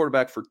a starting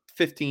quarterback for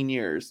 15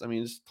 years. I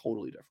mean, it's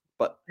totally different.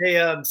 But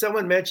hey,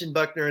 someone mentioned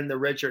Buckner in the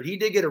red shirt. He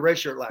did get a red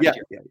shirt last year.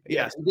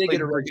 Yeah, he did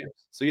get a red shirt.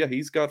 So yeah,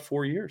 he's got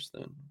 4 years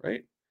then,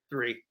 right?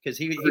 3, because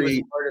he was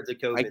part of the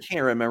COVID. I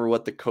can't remember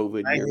what the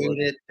COVID year was. I hate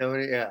it.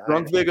 Yeah.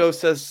 Drunk Vigo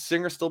says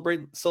Singer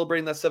celebrating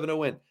that 7-0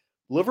 win.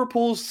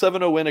 Liverpool's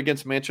 7-0 win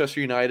against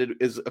Manchester United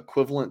is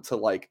equivalent to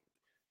like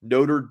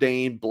Notre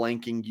Dame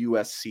blanking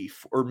USC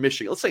or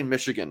Michigan. Let's say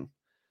Michigan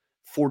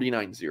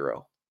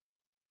 49-0.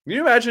 Can you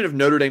imagine if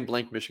Notre Dame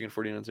blanked Michigan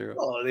 49-0?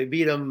 Oh, they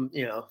beat them,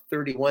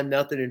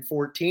 31-0 and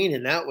 14,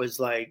 and that was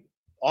like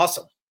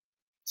awesome.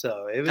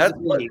 So it was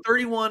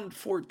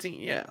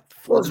 31-14. Yeah.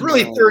 Well, it was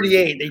really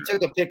 38. They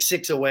took a pick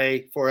 6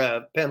 away for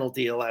a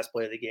penalty the last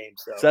play of the game.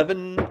 So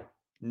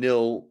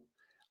 7-0.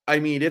 I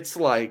mean, it's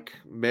like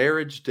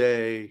marriage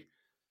day,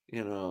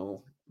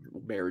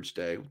 marriage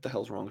day. What the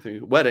hell's wrong with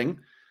you? Wedding.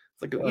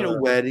 It's like,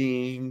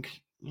 wedding,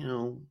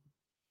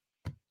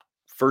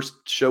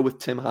 first show with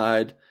Tim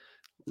Hyde,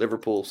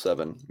 Liverpool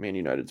 7, Man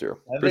United 0.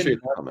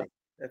 Appreciate the comment.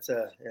 That's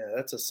a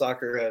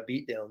soccer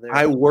beat down there.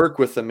 I work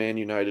with a Man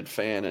United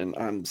fan, and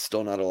I'm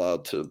still not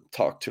allowed to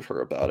talk to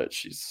her about it.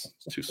 She's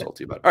too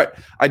salty about it. All right.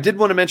 I did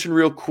want to mention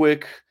real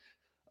quick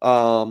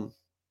Todd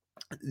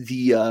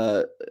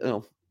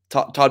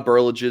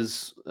Burlage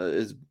is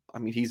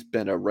he's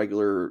been a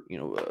regular,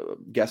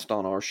 guest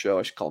on our show.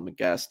 I should call him a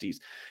guest. He's,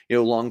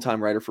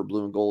 longtime writer for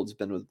Blue and Gold. He's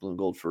been with Blue and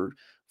Gold for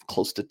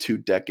close to 2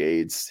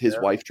 decades. His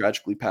wife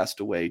tragically passed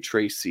away,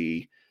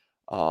 Tracy.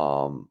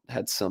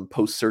 Had some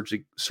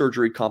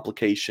post-surgery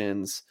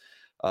complications.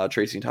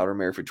 Tracy and Todd are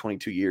married for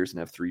 22 years and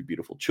have 3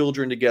 beautiful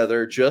children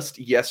together. Just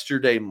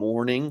yesterday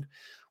morning,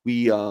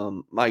 we,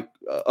 my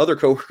other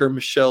coworker,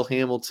 Michelle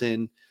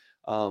Hamilton,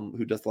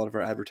 who does a lot of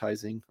our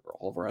advertising, or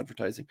all of our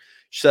advertising,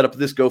 set up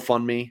this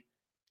GoFundMe,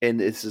 and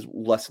this is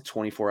less than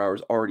 24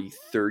 hours, already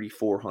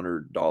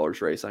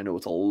 $3,400 raised. I know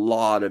it's a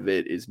lot of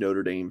it is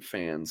Notre Dame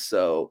fans.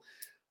 So,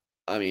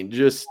 I mean,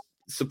 just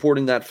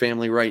supporting that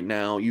family right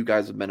now. You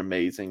guys have been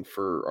amazing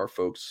for our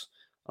folks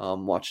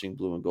watching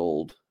Blue and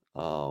Gold,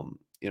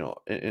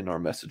 in our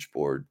message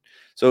board.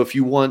 So if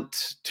you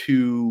want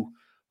to,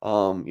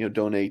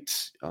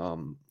 donate,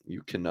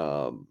 you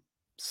can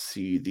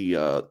see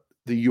the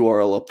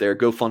URL up there,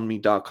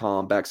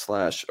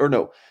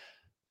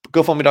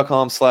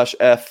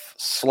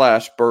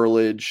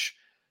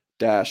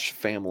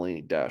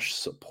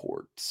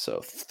 GoFundMe.com/F/Burlage-family-support. So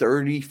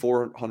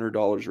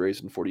 $3,400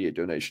 raised in 48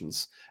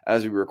 donations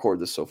as we record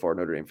this so far.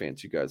 Notre Dame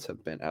fans, you guys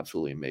have been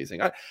absolutely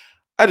amazing. I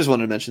just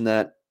wanted to mention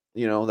that,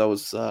 that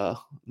was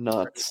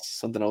not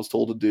something I was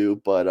told to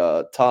do,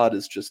 but Todd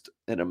is just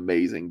an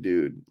amazing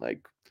dude.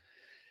 Like,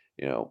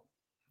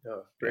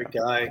 great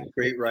guy,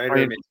 great writer.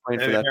 I've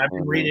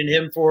been reading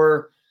him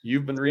for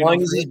You've been reading as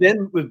long as he's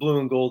been with Blue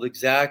and Gold,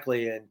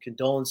 exactly. And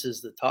condolences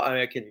to Todd.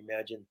 I can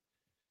imagine.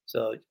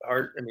 So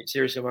hard. I mean,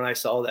 seriously, when I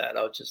saw that,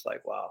 I was just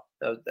like, wow,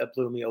 that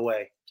blew me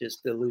away.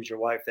 Just to lose your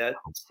wife that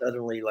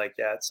suddenly like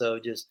that. So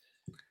just,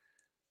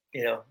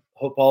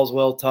 hope all's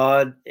well,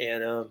 Todd.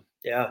 And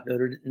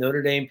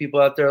Notre Dame people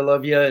out there, I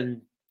love you,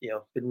 and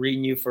been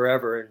reading you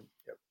forever. And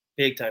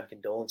big time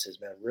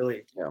condolences, man.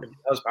 Really, that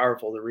was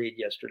powerful to read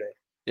yesterday.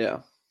 Yeah.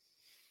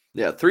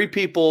 3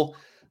 people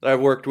that I've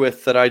worked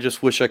with that I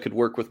just wish I could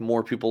work with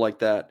more people like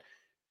that.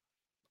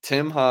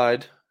 Tim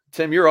Hyde.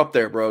 Tim, you're up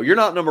there, bro. You're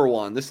not number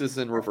 1. This is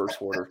in reverse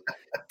order.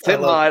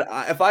 Tim Hyde.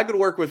 If I could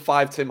work with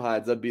 5 Tim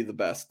Hydes, that'd be the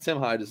best. Tim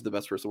Hyde is the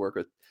best person to work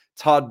with.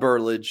 Todd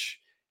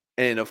Burlage,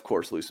 and of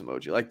course, Loose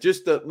Emoji. Like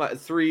just my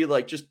 3,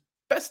 like just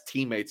best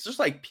teammates. Just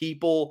like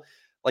people,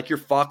 like your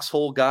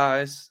foxhole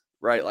guys,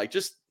 right? Like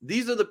just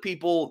these are the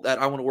people that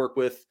I want to work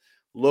with.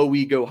 Low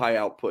ego, high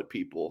output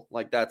people.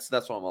 Like that's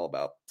what I'm all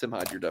about. Tim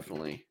Hyde, you're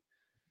definitely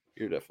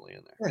in there.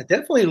 Yeah,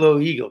 definitely low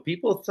ego.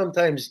 People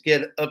sometimes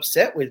get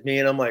upset with me,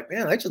 and I'm like,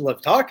 man, I just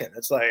love talking.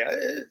 It's like,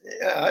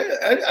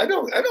 I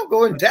don't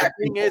go and attack.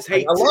 The thing is,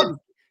 hey,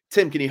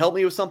 Tim, can you help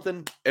me with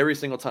something? Every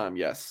single time,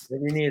 yes. If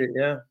you need it,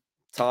 yeah.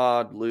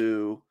 Todd,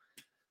 Lou,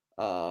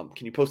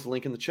 Can you post the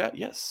link in the chat?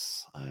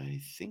 Yes,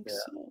 I think Yeah.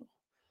 so.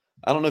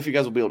 I don't know if you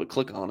guys will be able to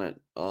click on it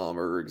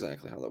or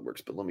exactly how that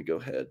works, but let me go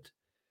ahead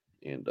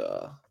and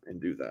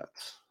do that.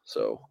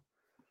 So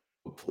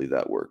hopefully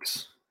that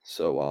works.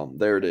 So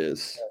there it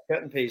is. Yeah,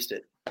 cut and paste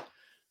it.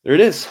 There it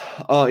is.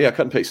 Yeah,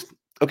 cut and paste.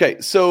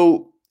 Okay,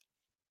 so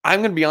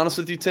I'm going to be honest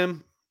with you,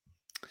 Tim.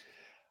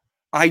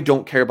 I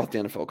don't care about the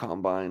NFL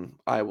Combine.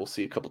 I will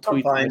see a couple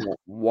tweets. I won't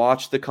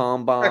watch the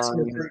Combine.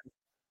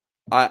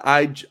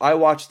 I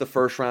watch the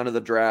first round of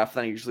the draft.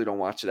 I usually don't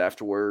watch it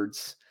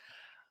afterwards.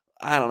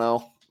 I don't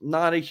know.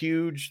 Not a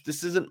huge.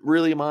 This isn't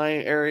really my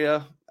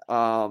area.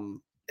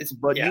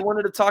 But you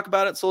wanted to talk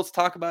about it, so let's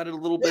talk about it a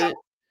little bit.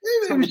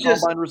 Some of the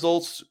Combine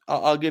results.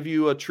 I'll give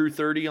you a true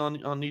 30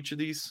 on each of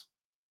these.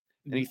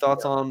 Any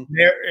thoughts on?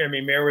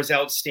 Mayer was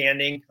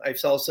outstanding. I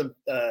saw some.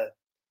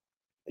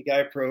 The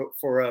guy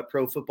for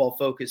Pro Football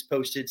Focus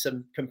posted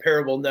some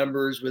comparable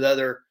numbers with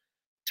other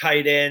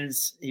tight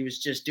ends. He was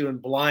just doing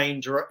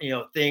blind,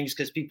 things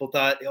because people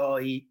thought,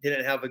 he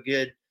didn't have a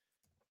good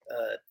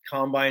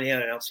combine. He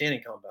had an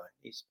outstanding combine.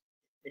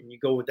 And you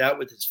go with that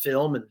with his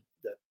film and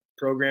the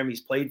program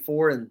he's played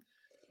for and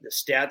the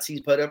stats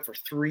he's put up for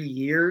 3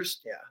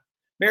 years. Yeah,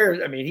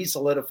 Mayer. He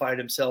solidified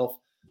himself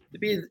to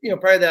be,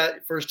 probably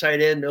that first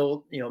tight end,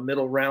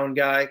 middle round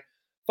guy.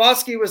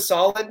 Foskey was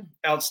solid,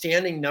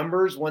 outstanding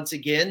numbers. Once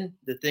again,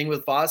 the thing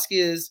with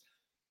Foskey is,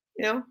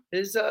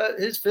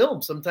 his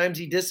film. Sometimes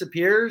he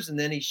disappears and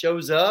then he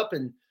shows up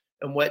and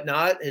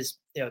whatnot.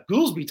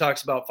 Goolsby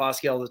talks about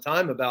Foskey all the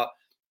time about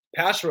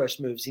pass rush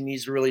moves. He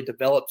needs to really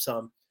develop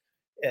some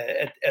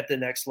at the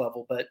next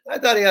level. But I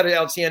thought he had an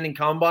outstanding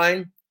combine.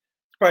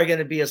 It's probably going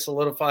to be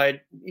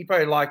he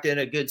probably locked in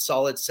a good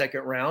solid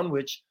second round,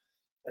 which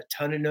a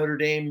ton of Notre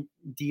Dame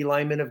D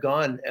linemen have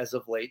gone as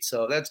of late.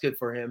 So that's good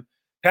for him.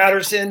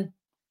 Patterson,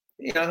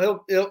 he's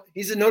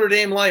a Notre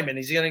Dame lineman.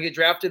 He's going to get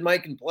drafted,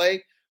 Mike, and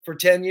play for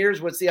 10 years.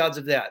 What's the odds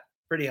of that?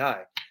 Pretty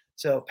high.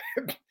 So,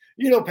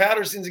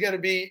 Patterson's going to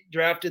be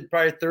drafted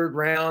probably third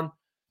round,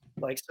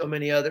 like so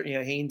many other,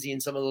 Hainsey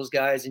and some of those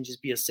guys, and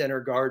just be a center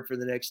guard for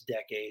the next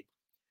decade.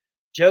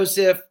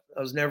 Joseph,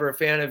 I was never a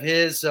fan of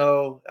his,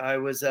 so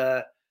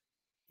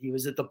he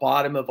was at the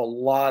bottom of a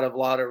lot of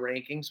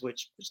rankings,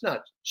 which is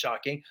not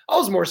shocking. I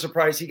was more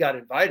surprised he got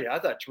invited. I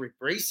thought Tariq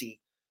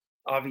Bracy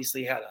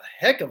obviously had a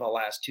heck of a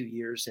last 2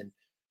 years, and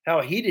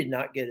how he did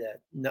not get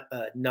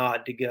a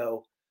nod to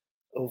go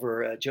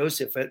over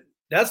Joseph.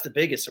 That's the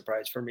biggest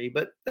surprise for me.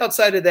 But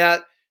outside of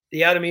that,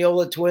 the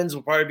Adamiola twins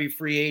will probably be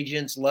free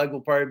agents. Lug will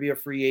probably be a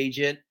free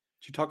agent.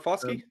 Did you talk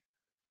Foskey?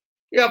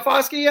 Yeah,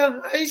 Foskey, yeah.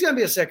 He's going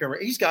to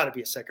be he's got to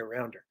be a second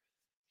rounder.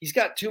 He's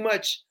got too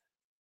much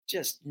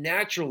just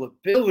natural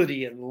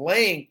ability and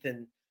length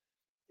and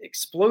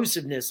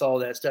explosiveness, all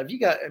that stuff.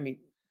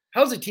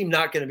 How's a team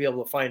not going to be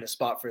able to find a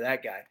spot for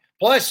that guy?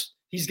 Plus,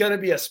 he's going to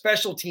be a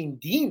special team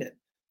demon,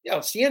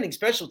 outstanding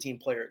special team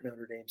player at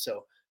Notre Dame.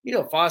 So,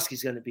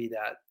 Foskey's going to be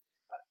that.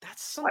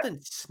 That's something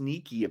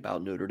sneaky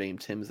about Notre Dame,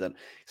 Tim, is that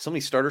so many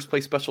starters play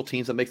special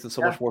teams that makes them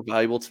so much more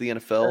valuable to the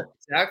NFL.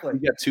 Yeah, exactly.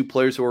 You got two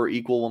players who are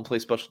equal. One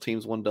plays special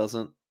teams, one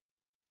doesn't.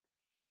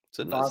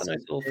 So that's a nice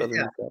little feather in the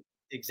cap.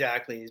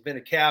 Exactly. He's been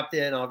a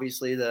captain,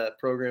 obviously the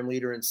program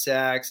leader in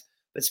sacks,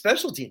 but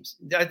special teams.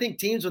 I think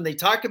teams, when they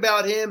talk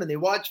about him and they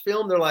watch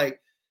film, they're like,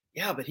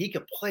 yeah, but he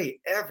could play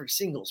every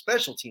single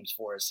special teams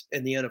for us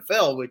in the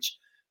NFL, which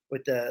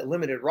with the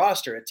limited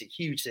roster, it's a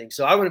huge thing.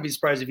 So I wouldn't be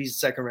surprised if he's a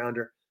second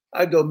rounder.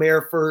 I'd go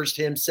Mayer first,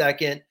 him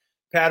second,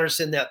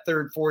 Patterson that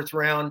third, fourth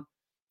round,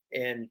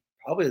 and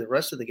probably the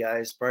rest of the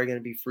guys probably going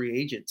to be free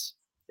agents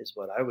is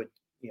what I would,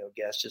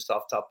 guess just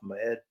off the top of my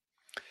head.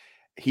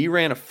 He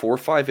ran a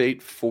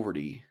 4.58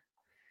 40.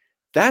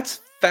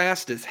 That's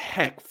fast as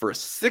heck for a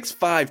 6'5",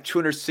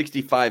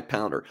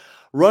 265-pounder.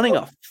 Running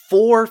a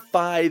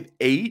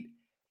 4.58,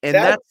 and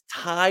that's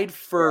tied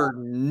for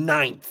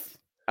 9th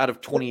out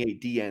of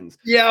 28 DNs.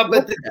 Yeah,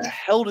 but what the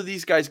hell do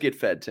these guys get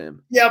fed,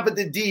 Tim? Yeah, but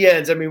the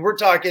DNs, we're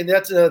talking,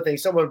 that's another thing.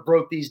 Someone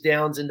broke these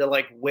downs into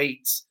like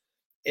weights.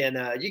 And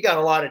you got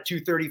a lot of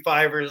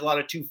 235ers, a lot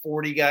of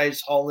 240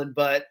 guys hauling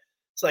butt.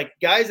 It's like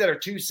guys that are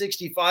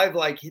 265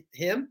 like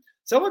him.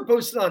 Someone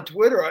posted on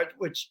Twitter,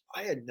 which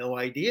I had no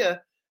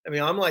idea.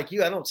 I'm like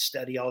you. I don't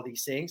study all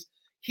these things.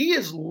 He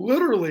is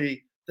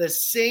literally the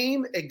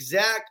same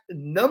exact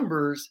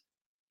numbers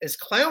as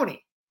Clowney.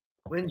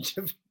 When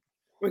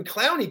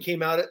Clowney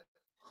came out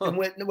and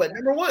went,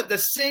 number one, the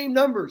same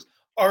numbers,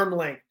 arm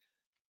length,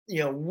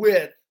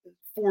 width,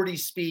 40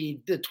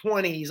 speed, the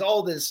 20s,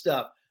 all this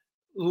stuff,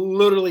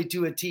 literally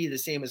to a T, the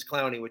same as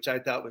Clowney, which I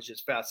thought was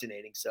just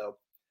fascinating. So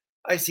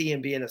I see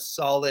him being a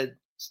solid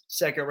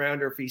second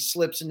rounder. If he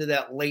slips into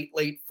that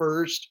late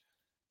first,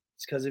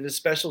 it's because of his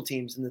special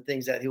teams and the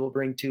things that he will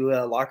bring to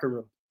a locker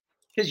room.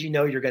 Because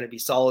you're going to be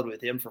solid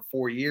with him for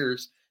 4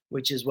 years,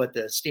 which is what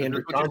the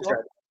standard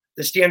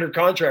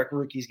contract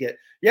rookies get.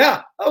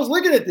 Yeah, I was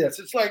looking at this.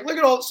 It's like, look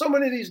at so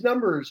many of these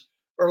numbers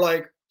are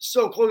like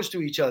so close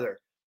to each other,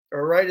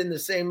 or right in the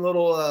same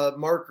little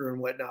marker and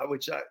whatnot.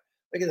 Which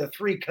look at the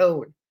 3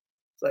 cone.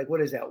 It's like,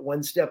 what is that?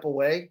 One step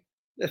away.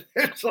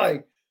 It's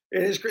like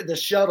it is the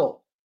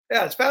shuttle.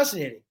 Yeah, it's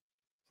fascinating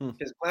Hmm.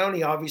 because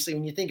Clowney, obviously,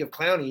 when you think of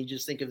Clowney, you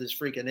just think of this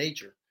freak of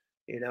nature,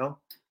 you know?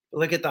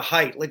 Look at the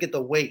height, look at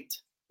the weight.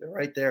 They're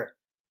right there.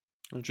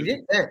 He Interesting.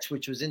 didn't bench,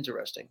 which was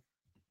interesting.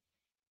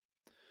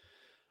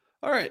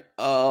 All right.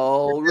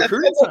 That's,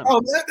 Recruiting that's,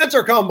 our, time. that's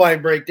our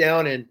combine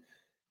breakdown, and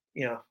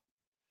you know,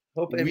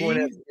 hope everyone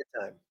has We a good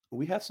time.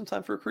 we have some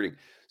time for recruiting.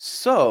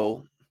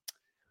 So,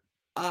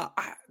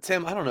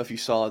 Tim, I don't know if you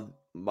saw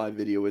my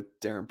video with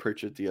Darren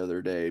Pritchett the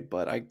other day,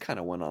 but I kind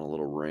of went on a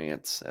little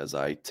rant, as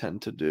I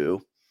tend to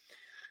do,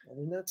 I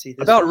did not see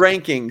this about one.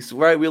 rankings.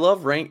 Right? We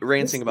love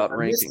ranting about I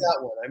missed ranking. that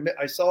one.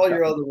 I saw Yeah.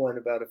 your other one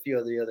about a few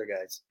of the other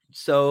guys.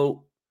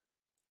 So,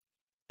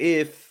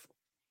 if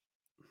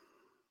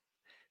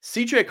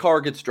CJ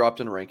Carr gets dropped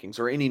in rankings,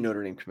 or any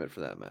Notre Dame commit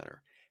for that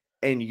matter,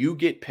 and you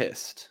get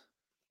pissed,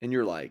 and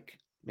you're like,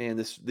 man,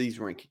 these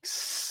rankings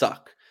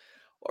suck.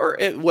 Or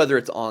whether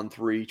it's on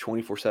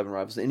 24/7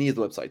 Rivals, any of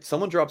the websites,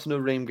 someone drops a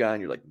Notre Dame guy,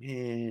 and you're like,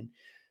 man,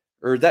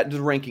 or that the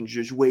rankings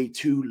just way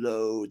too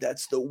low.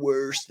 That's the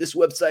worst. This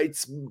website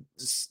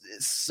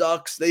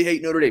sucks. They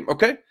hate Notre Dame.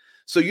 Okay,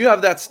 so you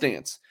have that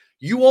stance.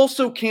 You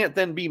also can't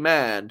then be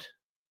mad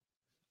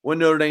when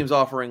Notre Dame's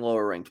offering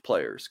lower ranked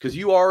players, because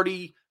you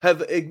already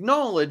have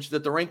acknowledged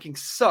that the rankings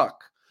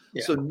suck.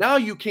 Yeah. So now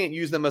you can't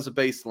use them as a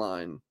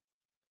baseline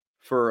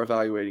for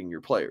evaluating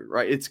your player,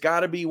 right? It's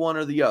got to be one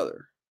or the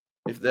other,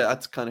 if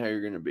that's kind of how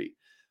you're going to be.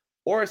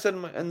 Or I said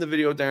in the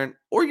video, Darren,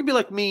 or you can be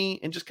like me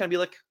and just kind of be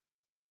like,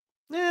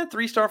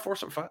 3-star,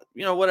 4-star, 5,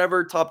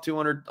 whatever, top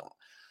 200.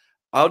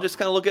 I'll just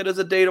kind of look at it as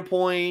a data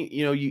point.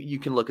 You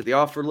can look at the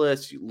offer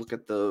list, you look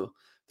at the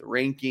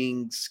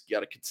rankings. You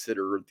got to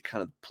consider the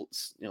kind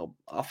of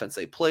offense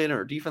they played in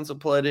or defense they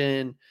played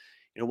in.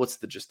 What's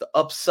just the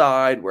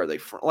upside, where they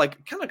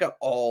kind of got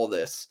all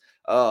this.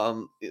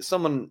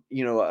 Someone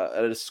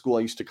at a school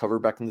I used to cover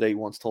back in the day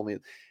once told me,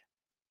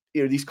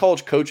 these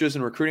college coaches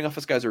and recruiting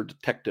office guys are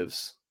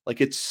detectives.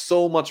 Like, it's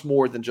so much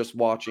more than just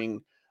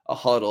watching a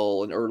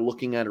huddle or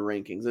looking at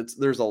rankings.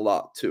 There's a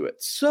lot to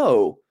it.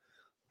 So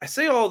I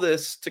say all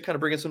this to kind of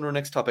bring us into our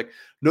next topic.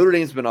 Notre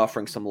Dame's been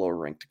offering some lower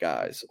ranked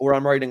guys, or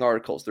I'm writing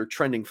articles. They're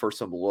trending for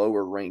some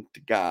lower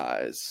ranked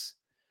guys.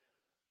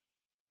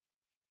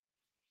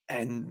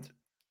 And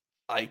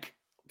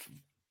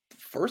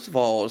first of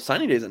all,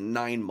 signing day is in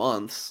 9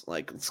 months.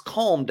 Let's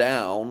calm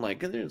down.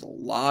 There's a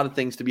lot of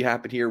things to be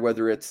happening here,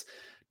 whether it's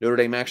Notre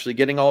Dame actually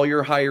getting all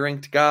your higher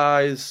ranked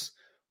guys,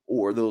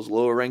 or those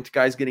lower ranked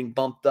guys getting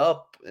bumped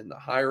up and the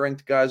higher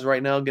ranked guys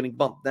right now getting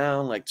bumped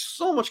down.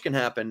 So much can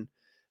happen.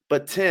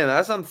 But Tim,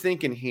 as I'm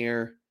thinking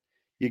here,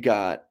 you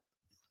got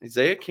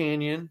Isaiah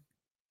Canyon,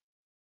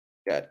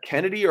 you got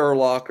Kennedy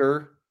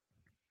Urlacher.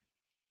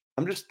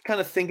 I'm just kind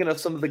of thinking of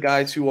some of the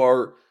guys who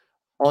are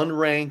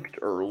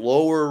unranked or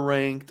lower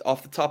ranked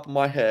off the top of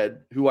my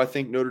head, who I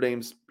think Notre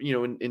Dame's,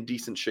 in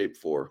decent shape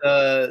for.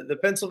 The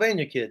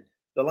Pennsylvania kid,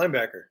 the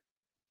linebacker.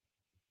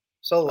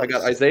 I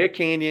got Isaiah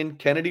Canyon,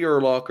 Kennedy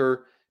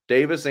Urlacher,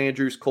 Davis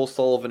Andrews, Cole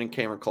Sullivan, and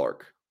Cameron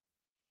Clark.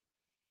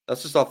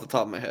 That's just off the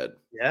top of my head.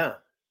 Yeah.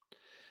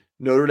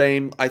 Notre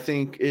Dame, I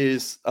think,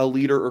 is a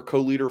leader or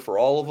co-leader for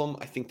all of them.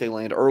 I think they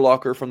land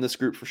Urlacher from this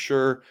group for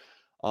sure.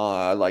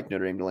 I like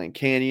Notre Dame to land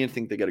Canyon. I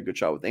think they got a good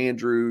shot with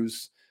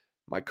Andrews.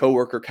 My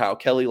coworker Kyle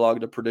Kelly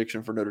logged a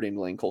prediction for Notre Dame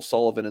to land Cole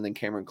Sullivan, and then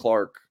Cameron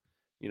Clark,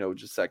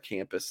 just at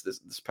campus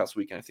this past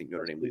weekend. I think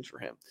Notre Dame leads for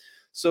him.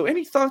 So,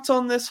 any thoughts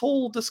on this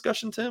whole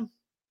discussion, Tim?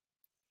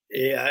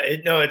 Yeah,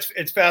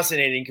 it's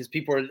fascinating because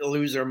people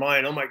lose their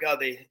mind. Oh my God,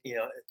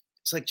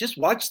 it's like, just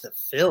watch the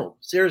film.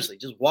 Seriously,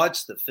 just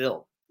watch the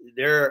film.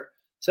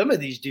 Some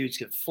of these dudes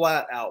could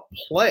flat out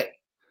play.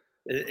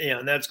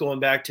 And that's going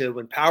back to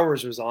when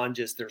Powers was on.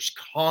 Just there's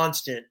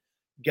constant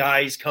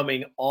guys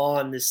coming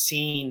on the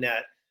scene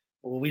that,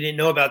 well, we didn't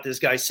know about this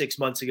guy 6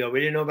 months ago.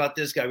 We didn't know about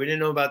this guy. We didn't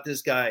know about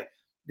this guy.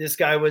 This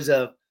guy was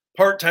a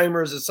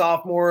part-timer as a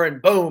sophomore,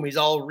 and boom, he's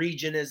all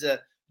region as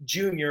a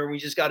junior. We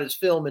just got his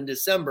film in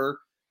December.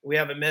 We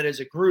haven't met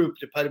as a group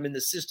to put him in the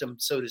system,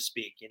 so to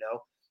speak.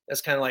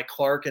 That's kind of like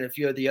Clark and a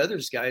few of the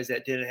others guys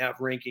that didn't have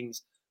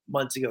rankings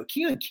months ago.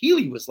 Keelan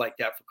Keeley was like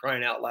that, for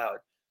crying out loud.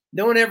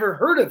 No one ever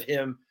heard of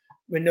him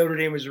when Notre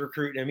Dame was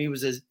recruiting him. He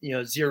was a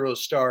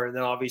 0-star, and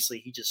then obviously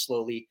he just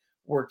slowly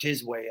worked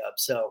his way up.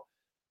 So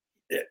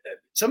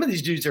some of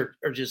these dudes are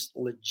just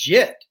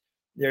legit.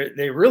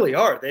 They really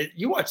are.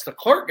 You watch the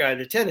Clark guy,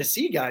 the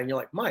Tennessee guy, and you're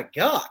like, my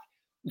God,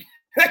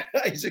 that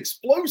guy's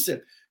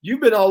explosive.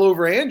 You've been all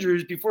over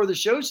Andrews before the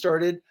show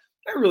started.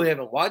 I really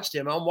haven't watched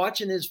him. I'm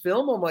watching his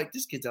film. I'm like,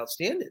 this kid's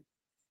outstanding.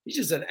 He's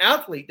just an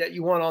athlete that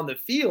you want on the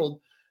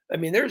field. I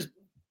mean, there's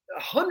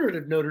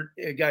 100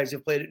 of guys who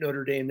played at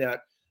Notre Dame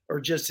that are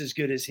just as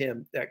good as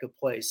him that could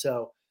play.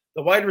 So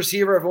the wide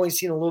receiver, I've only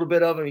seen a little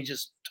bit of him. He's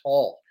just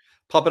tall.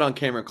 Pop it on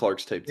Cameron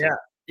Clark's tape too.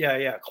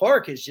 Yeah.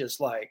 Clark is just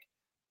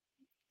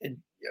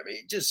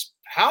just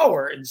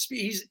power and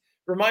speed. He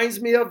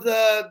reminds me of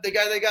the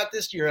guy they got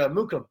this year,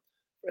 Mukum.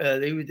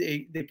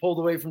 They pulled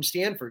away from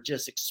Stanford,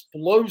 just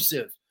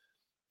explosive,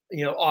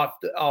 off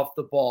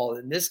the ball.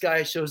 And this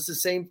guy shows the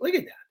same. Look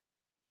at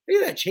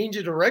that change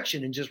of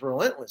direction and just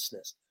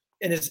relentlessness.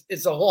 And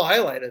it's the whole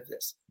highlight of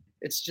this.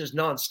 It's just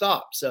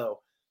nonstop.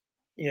 So,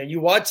 you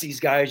watch these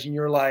guys and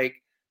you're like,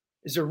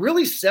 is there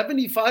really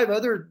 75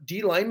 other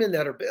D linemen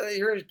that are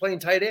here playing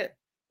tight end,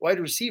 wide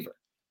receiver?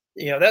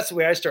 That's the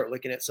way I start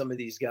looking at some of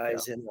these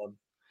guys, and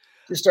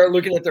just start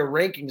looking at their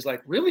rankings.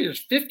 Like, really, there's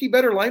 50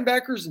 better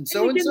linebackers and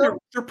so and so.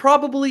 There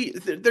probably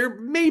there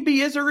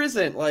maybe is or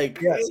isn't.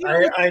 Like, yes,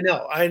 I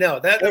know.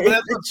 That's what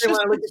I'm saying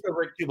when I look at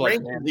the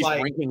rankings. Man, these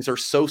rankings are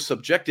so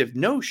subjective.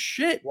 No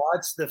shit.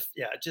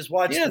 Just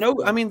watch. Yeah,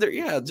 no, I mean,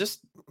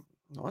 just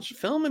watch the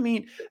film. I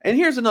mean, and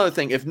here's another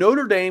thing: if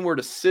Notre Dame were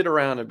to sit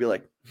around and be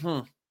like,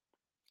 oh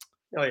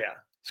yeah,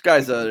 this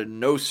guy's a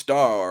no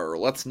star,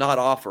 let's not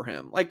offer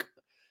him. Like,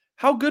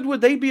 how good would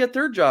they be at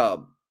their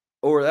job?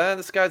 Or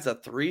this guy's a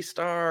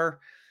 3-star.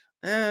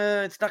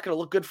 It's not going to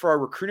look good for our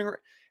recruiting.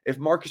 If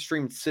Marcus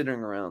Stream's sitting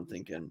around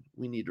thinking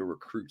we need to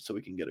recruit so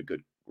we can get a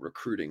good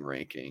recruiting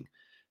ranking,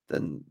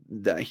 then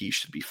that he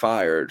should be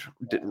fired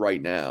right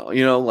now.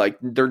 Like,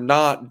 they're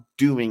not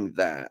doing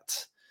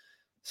that.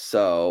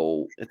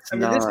 So it's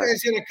not. This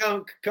guy's going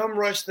to come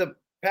rush the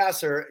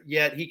passer,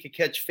 yet he could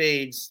catch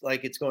fades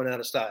like it's going out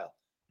of style.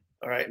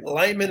 All right,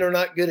 linemen are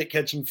not good at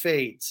catching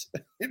fades.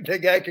 The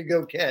guy could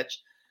go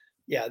catch.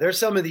 Yeah, there's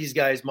some of these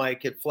guys,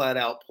 Mike, could flat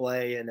out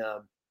play, and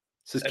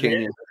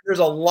there's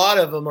a lot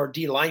of them are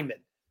D linemen.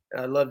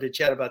 And I'd love to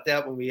chat about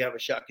that when we have a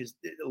shot, because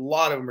a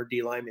lot of them are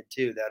D linemen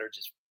too that are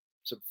just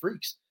some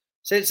freaks.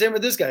 Same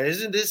with this guy.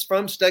 Isn't this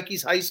from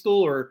Stuckey's high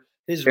school or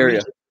his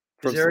area?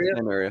 His area?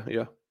 Same area,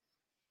 yeah.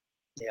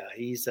 Yeah,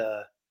 he's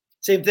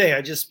same thing.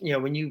 I just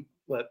when you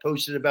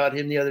posted about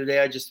him the other day,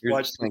 I just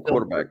watched the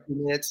quarterback.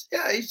 Minutes.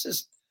 Yeah, he's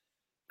just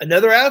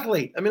another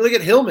athlete. I mean, look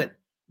at Hillman.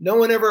 No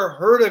one ever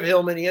heard of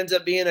Hillman. He ends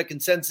up being a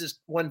consensus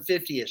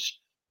 150-ish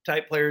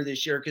type player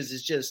this year, because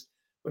it's just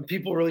when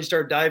people really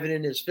start diving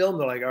into his film,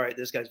 they're like, all right,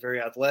 this guy's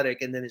very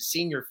athletic. And then his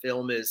senior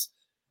film is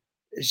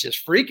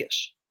just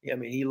freakish. I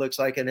mean, he looks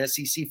like an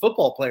SEC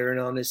football player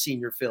on his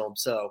senior film.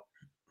 So,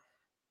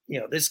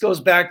 this goes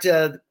back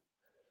to,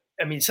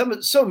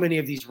 so many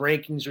of these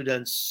rankings are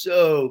done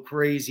so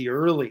crazy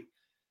early.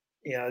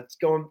 It's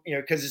going,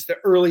 because it's the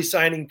early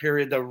signing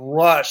period, the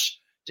rush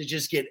to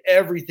just get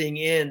everything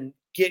in,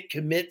 get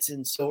commits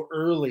in so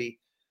early.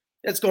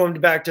 That's going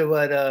back to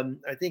what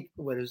I think,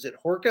 what is it,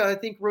 Horka, I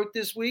think, wrote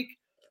this week,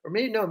 or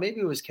maybe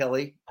it was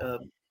Kelly,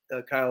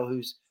 Kyle,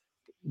 who's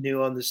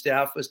new on the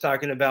staff, was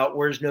talking about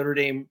where's Notre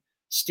Dame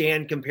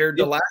stand compared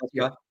to last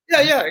year.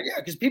 Yeah,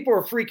 because people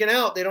are freaking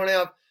out. They don't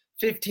have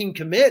 15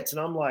 commits,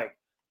 and I'm like,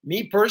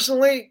 me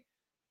personally,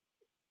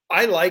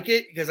 I like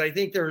it because I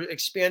think they're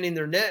expanding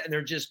their net and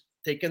they're just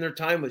taking their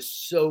time with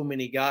so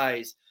many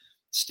guys,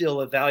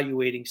 still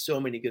evaluating so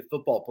many good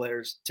football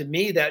players. To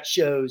me, that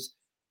shows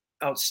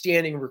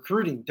outstanding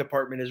recruiting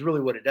department is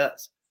really what it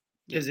does,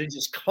 because they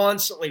just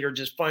constantly are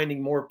just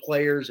finding more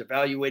players,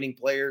 evaluating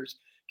players,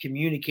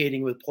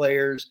 communicating with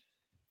players,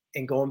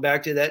 and going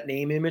back to that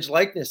name, image,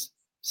 likeness,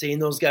 seeing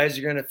those guys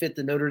are going to fit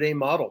the Notre Dame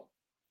model.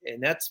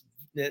 And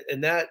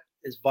that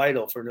is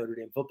vital for Notre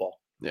Dame football.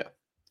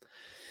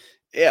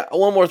 Yeah.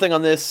 One more thing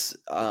on this,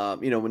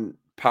 when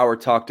Power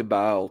talked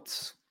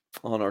about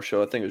on our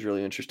show, I think it was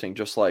really interesting.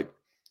 Just like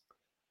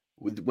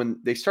when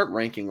they start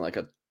ranking like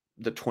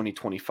the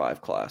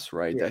 2025 class,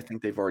 right? Yeah. I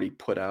think they've already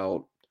put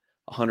out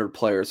 100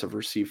 players have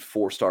received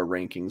 4-star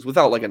rankings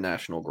without like a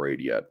national grade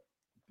yet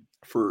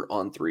for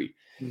On3.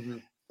 Mm-hmm.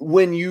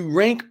 When you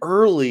rank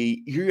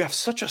early, you have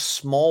such a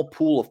small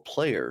pool of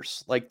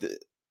players. Like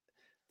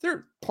there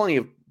are plenty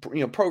of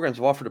programs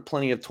have offered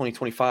plenty of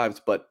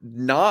 2025s, but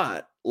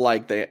not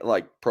like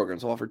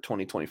programs have offered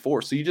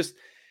 2024. So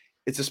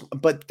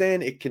but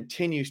then it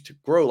continues to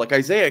grow. Like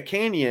Isaiah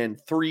Canyon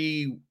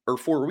 3 or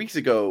 4 weeks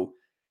ago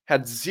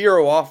had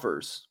 0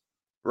 offers,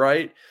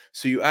 right?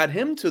 So you add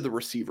him to the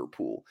receiver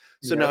pool.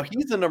 So now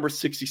he's the number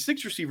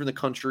 66 receiver in the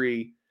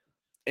country,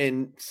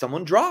 and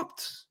someone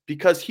dropped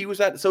because he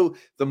was so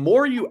the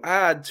more you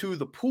add to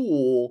the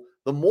pool,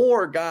 the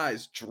more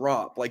guys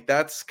drop. Like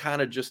that's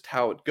kind of just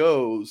how it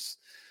goes.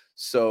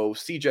 So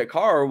CJ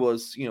Carr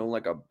was,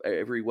 like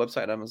every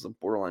website I'm as a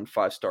borderline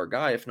 5-star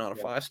guy, if not a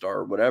 5-star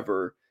or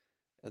whatever.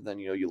 And then,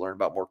 you learn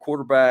about more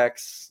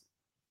quarterbacks,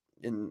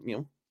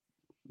 and,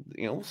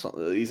 some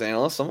of these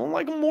analysts, some of them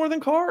like them more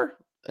than Carr.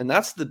 And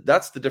that's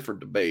the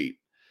different debate.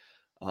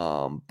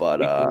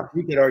 But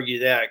we could argue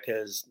that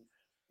because,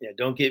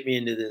 don't get me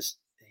into this.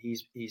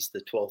 He's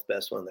the 12th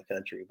best one in the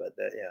country, but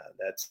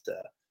that's.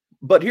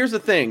 But here's the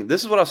thing.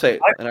 This is what I'll say,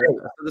 and I've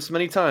said this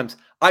many times.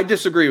 I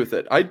disagree with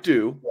it. I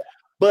do,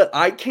 but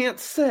I can't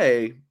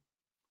say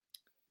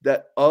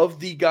that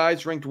of the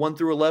guys ranked 1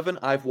 through 11,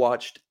 I've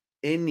watched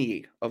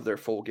any of their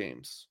full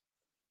games.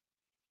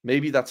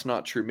 Maybe that's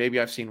not true. Maybe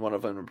I've seen one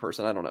of them in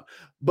person. I don't know.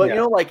 But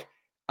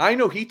I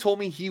know he told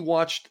me he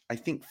watched, I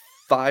think,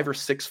 5 or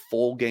 6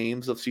 full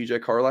games of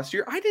CJ Carr last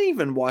year. I didn't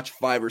even watch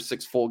 5 or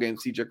 6 full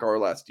games of CJ Carr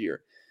last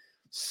year.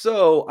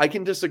 So I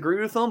can disagree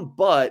with him,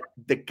 but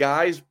the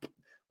guys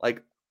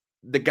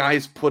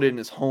put in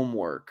his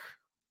homework.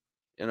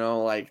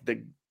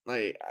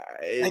 Like,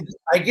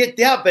 I get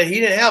that, but he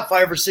didn't have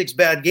 5 or 6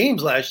 bad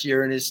games last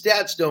year, and his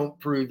stats don't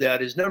prove that.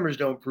 His numbers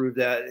don't prove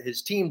that.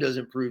 His team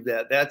doesn't prove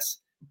that.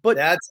 That's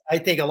I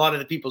think a lot of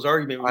the people's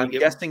argument when I'm you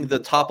get guessing the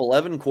top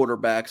 11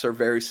 quarterbacks are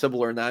very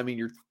similar in that. I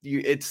mean,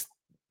 it's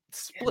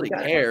splitting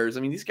hairs.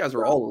 I mean, these guys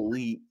are all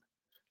elite.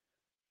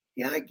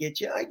 Yeah, I get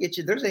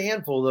you. There's a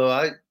handful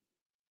though.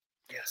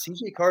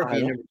 CJ Carr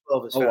being number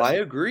 12 is I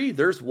agree.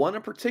 There's one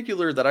in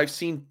particular that I've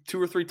seen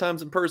 2 or 3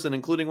 times in person,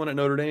 including one at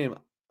Notre Dame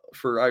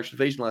for Irish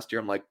Invasion last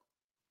year. I'm like,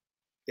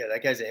 yeah,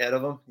 that guy's ahead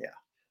of him. Yeah.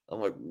 I'm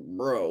like,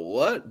 bro,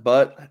 what?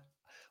 But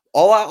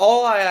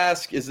all I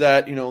ask is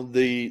that,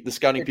 the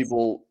scouting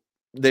people,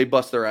 they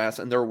bust their ass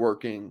and they're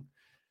working.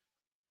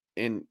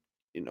 And,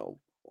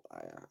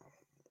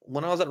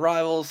 when I was at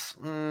Rivals,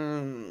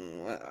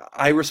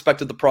 I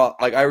respected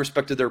I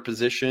respected their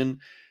position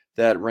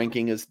that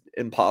ranking is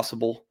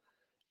impossible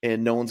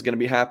and no one's going to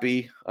be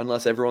happy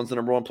unless everyone's the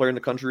number one player in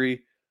the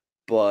country.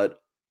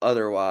 But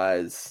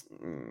otherwise,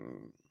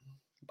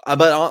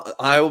 but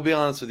I will be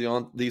honest with you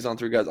on these On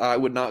 3 guys. I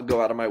would not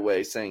go out of my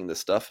way saying this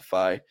stuff if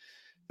I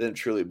didn't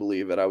truly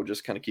believe it. I would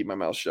just kind of keep my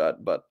mouth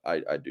shut. But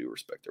I do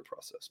respect their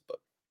process. But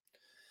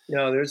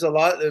there's a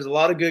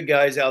lot of good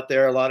guys out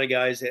there. A lot of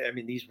guys. I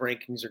mean, these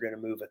rankings are going to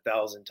move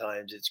 1,000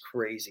 times. It's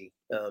crazy.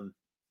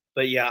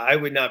 But yeah, I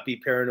would not be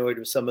paranoid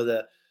with some of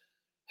the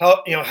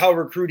how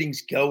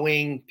recruiting's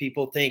going.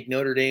 People think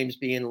Notre Dame's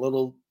being a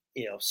little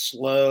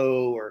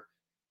slow or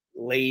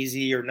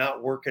lazy or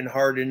not working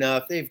hard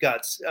enough. They've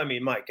got, I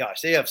mean, my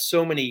gosh, they have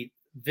so many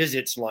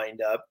visits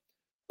lined up,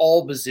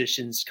 all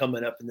positions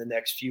coming up in the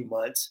next few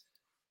months.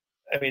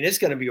 I mean, it's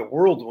going to be a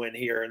whirlwind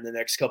here in the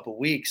next couple of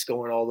weeks,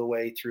 going all the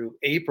way through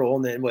April.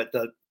 And then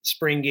the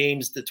spring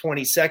games, the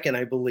 22nd,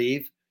 I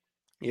believe.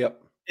 Yep.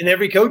 And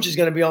every coach is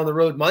going to be on the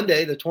road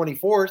Monday, the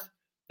 24th.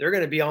 They're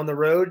going to be on the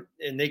road,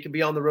 and they could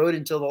be on the road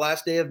until the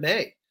last day of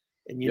May.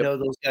 And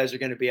those guys are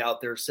going to be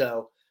out there.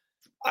 So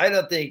I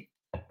don't think,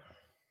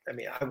 I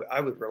mean,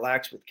 I would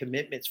relax with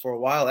commitments for a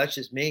while. That's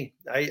just me.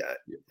 I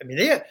mean,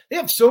 they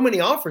have so many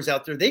offers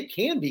out there. They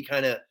can be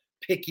kind of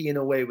picky in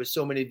a way with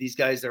so many of these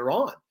guys they're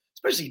on,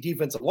 especially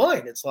defensive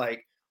line. It's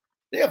like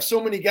they have so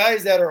many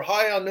guys that are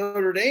high on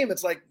Notre Dame.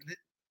 It's like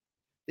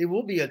they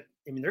will be they're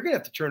going to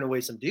have to turn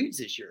away some dudes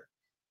this year,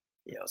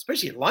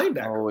 especially at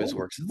linebacker. Always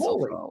works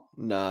itself out.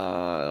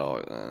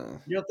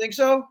 No. You don't think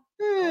so?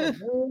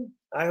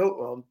 I hope.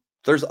 Well,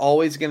 there's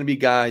always going to be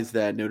guys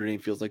that Notre Dame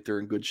feels like they're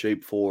in good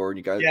shape for, and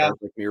you guys are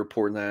like me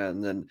reporting that,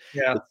 and then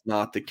it's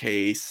not the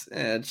case.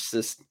 And it's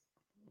just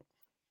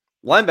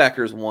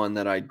linebacker is one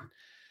that I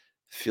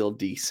feel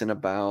decent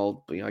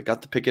about. But I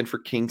got the pick in for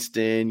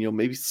Kingston.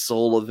 Maybe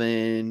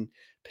Sullivan,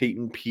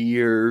 Peyton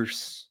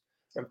Pierce.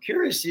 I'm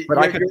curious, but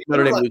I could see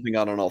Notre Dame losing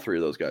out on all 3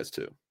 of those guys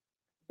too.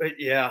 But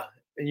yeah,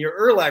 and your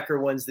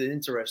Urlacher one's the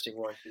interesting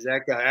one because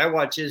that guy, I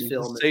watch his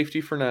film. Safety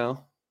for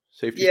now.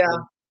 Safety.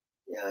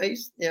 Yeah,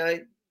 he's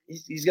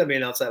gonna be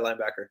an outside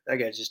linebacker. That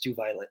guy's just too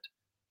violent.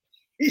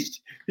 He's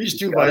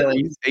too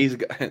violent. He's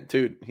got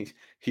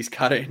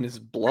it in his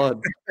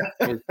blood.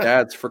 His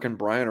dad's freaking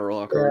Brian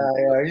Urlacher.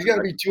 Yeah, he's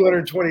gonna be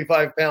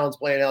 225 pounds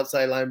playing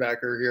outside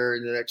linebacker here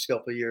in the next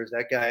couple of years.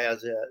 That guy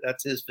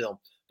that's his film.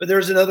 But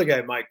there's another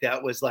guy, Mike,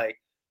 that was like,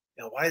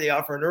 why are they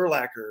offering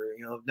Urlacher?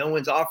 No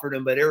one's offered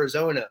him but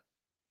Arizona.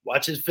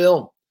 Watch his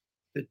film.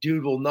 The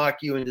dude will knock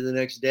you into the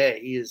next day.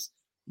 He is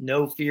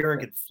no fear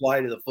and can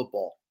fly to the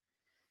football.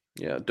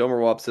 Yeah,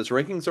 Domer Wop says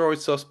rankings are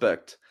always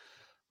suspect.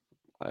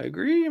 I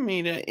agree. I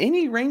mean,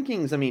 any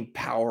rankings. I mean,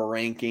 power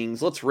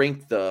rankings. Let's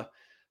rank the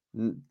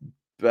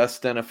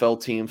best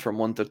NFL teams from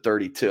 1 to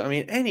 32. I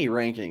mean, any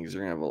rankings are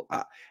gonna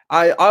have.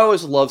 I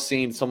always love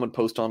seeing someone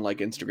post on like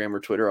Instagram or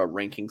Twitter a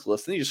rankings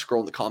list, and you just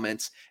scroll the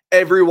comments.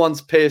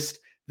 Everyone's pissed.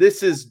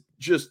 This is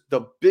just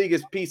the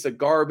biggest piece of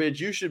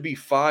garbage. You should be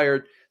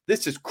fired.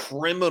 This is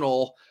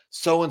criminal.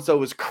 So and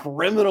so is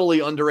criminally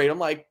underrated. I'm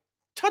like,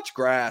 touch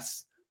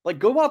grass. Like,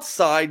 go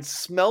outside,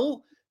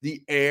 smell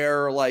the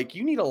air. Like,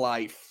 you need a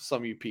life,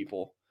 some of you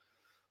people,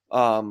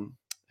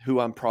 who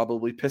I'm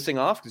probably pissing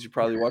off because you're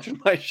probably watching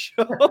my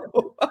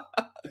show.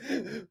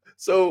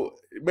 So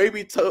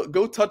maybe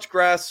go touch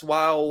grass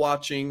while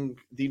watching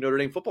the Notre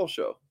Dame football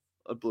show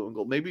at Blue and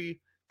Gold. Maybe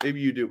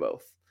you do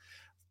both.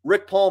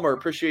 Rick Palmer,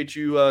 appreciate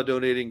you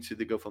donating to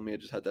the GoFundMe. I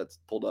just had that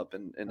pulled up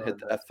and hit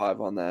the F5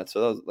 on that.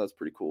 So that's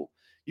pretty cool.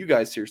 You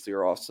guys seriously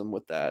are awesome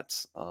with that.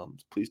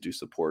 Please do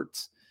support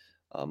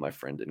my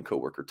friend and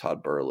coworker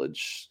Todd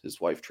Burlage.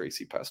 His wife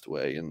Tracy passed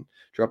away and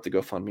dropped the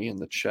GoFundMe in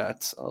the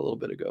chat a little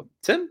bit ago.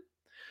 Tim,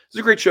 it's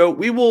a great show.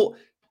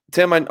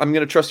 Tim, I'm going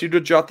to trust you to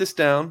jot this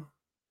down.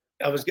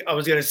 I was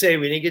going to say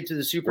we didn't get to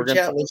the super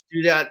chat. Let's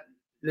do that.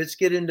 Let's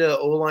get into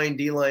O-line,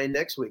 D-line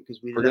next week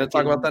because we're going to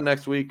talk about that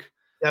next week.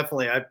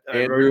 Definitely.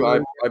 Andrew, I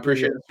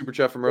appreciate the super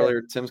chat from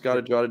earlier. Tim's got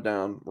it jotted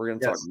down. We're going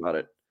to talk about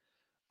it.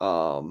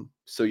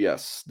 So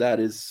yes,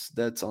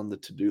 that's on the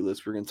to-do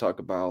list. We're going to talk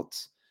about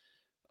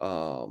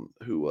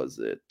who was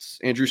it?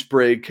 Andrew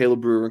Sprague, Caleb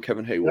Brewer, and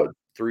Kevin Haywood. Yep.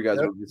 3 guys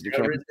will visit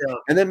campus.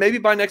 And then maybe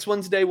by next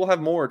Wednesday we'll have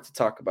more to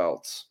talk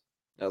about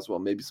as well.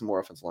 Maybe some more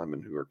offensive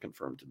linemen who are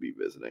confirmed to be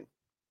visiting.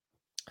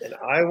 And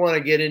I want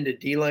to get into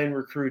D-line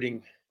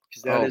recruiting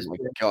because that Oh is my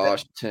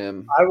gosh,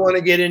 Tim. I want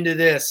to get into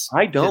this.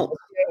 I don't.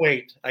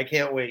 I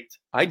can't wait.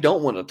 I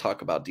don't want to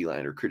talk about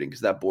D-line recruiting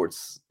because that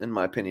board's, in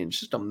my opinion,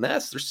 just a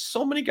mess. There's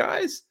so many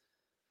guys.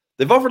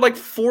 They've offered like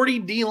 40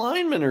 D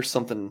linemen or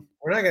something.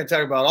 We're not going to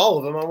talk about all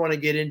of them. I want to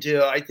get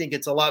into. I think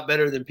it's a lot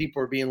better than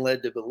people are being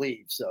led to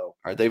believe. So, all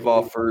right, they've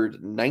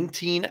offered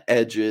 19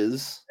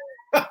 edges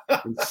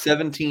and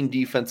 17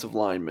 defensive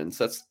linemen.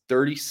 So that's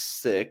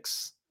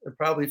 36. And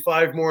probably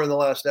 5 more in the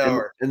last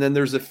hour. And then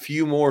there's a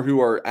few more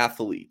who are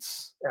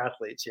athletes.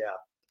 Athletes, yeah.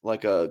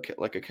 Like a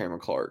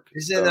Cameron Clark.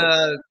 Isn't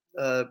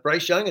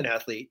Bryce Young an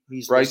athlete?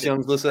 Bryce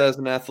Young's listed as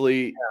an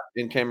athlete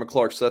in Cameron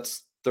Clark, so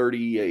that's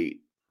 38.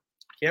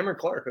 Cameron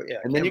Clark, yeah.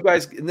 And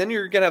then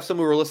you're gonna have some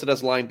who are listed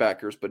as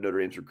linebackers, but Notre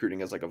Dame's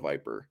recruiting as like a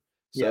Viper.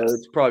 So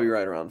it's probably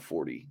right around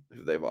 40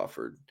 who they've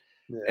offered.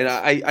 Yes. And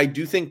I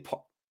do think.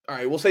 All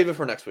right, we'll save it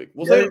for next week.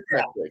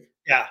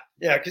 Yeah,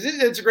 because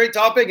it's a great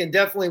topic, and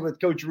definitely with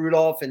Coach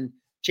Rudolph and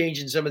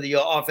changing some of the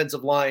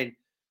offensive line,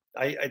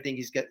 I think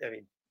he's got. I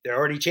mean, they're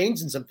already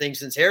changing some things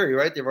since Harry,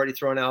 right? They've already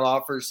thrown out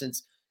offers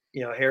since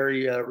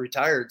Harry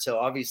retired. So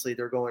obviously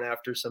they're going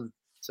after some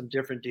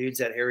different dudes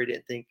that Harry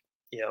didn't think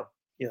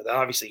that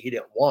obviously he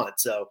didn't want.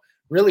 So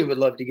really would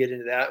love to get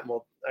into that. And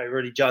I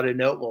already jotted a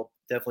note. We'll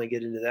definitely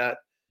get into that.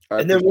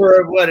 And then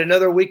we're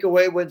another week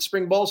away when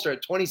spring ball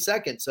starts,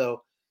 22nd.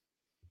 So,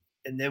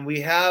 and then we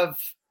have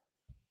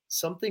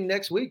something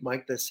next week,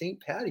 Mike, the St.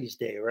 Patty's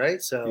Day,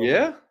 right? So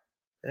yeah.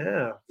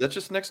 That's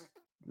just next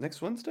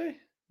Wednesday?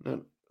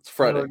 No, it's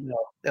Friday.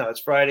 No, it's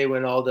Friday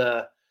when all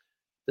the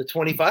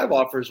 25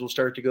 offers will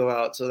start to go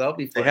out. So that'll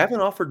be fun. They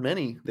haven't offered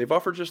many. They've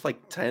offered just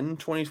like 10,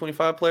 20,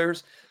 25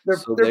 players.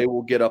 They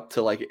will get up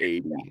to like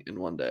 80 in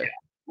one day.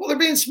 Well, they're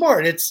being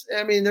smart.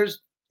 There's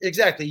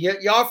exactly.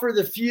 You offer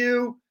the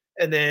few,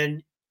 and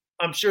then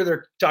I'm sure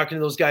they're talking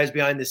to those guys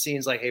behind the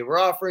scenes like, hey, we're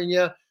offering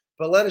you,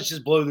 but let us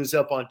just blow this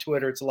up on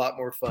Twitter. It's a lot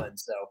more fun.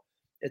 So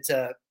it's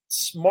a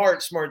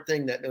smart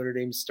thing that Notre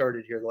Dame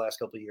started here the last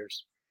couple of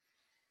years.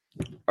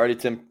 All righty,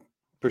 Tim.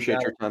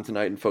 Appreciate your time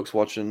tonight. And folks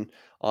watching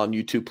on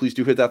YouTube, please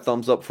do hit that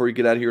thumbs up before you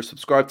get out of here.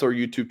 Subscribe to our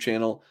YouTube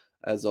channel,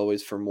 as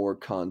always, for more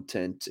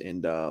content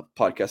and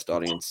podcast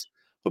audience.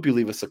 Hope you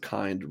leave us a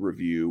kind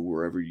review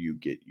wherever you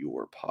get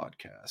your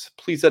podcast.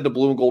 Please head to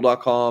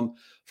blueandgold.com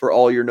for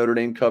all your Notre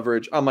Dame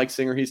coverage. I'm Mike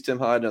Singer. He's Tim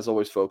Hyde. And as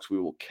always, folks, we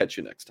will catch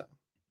you next time.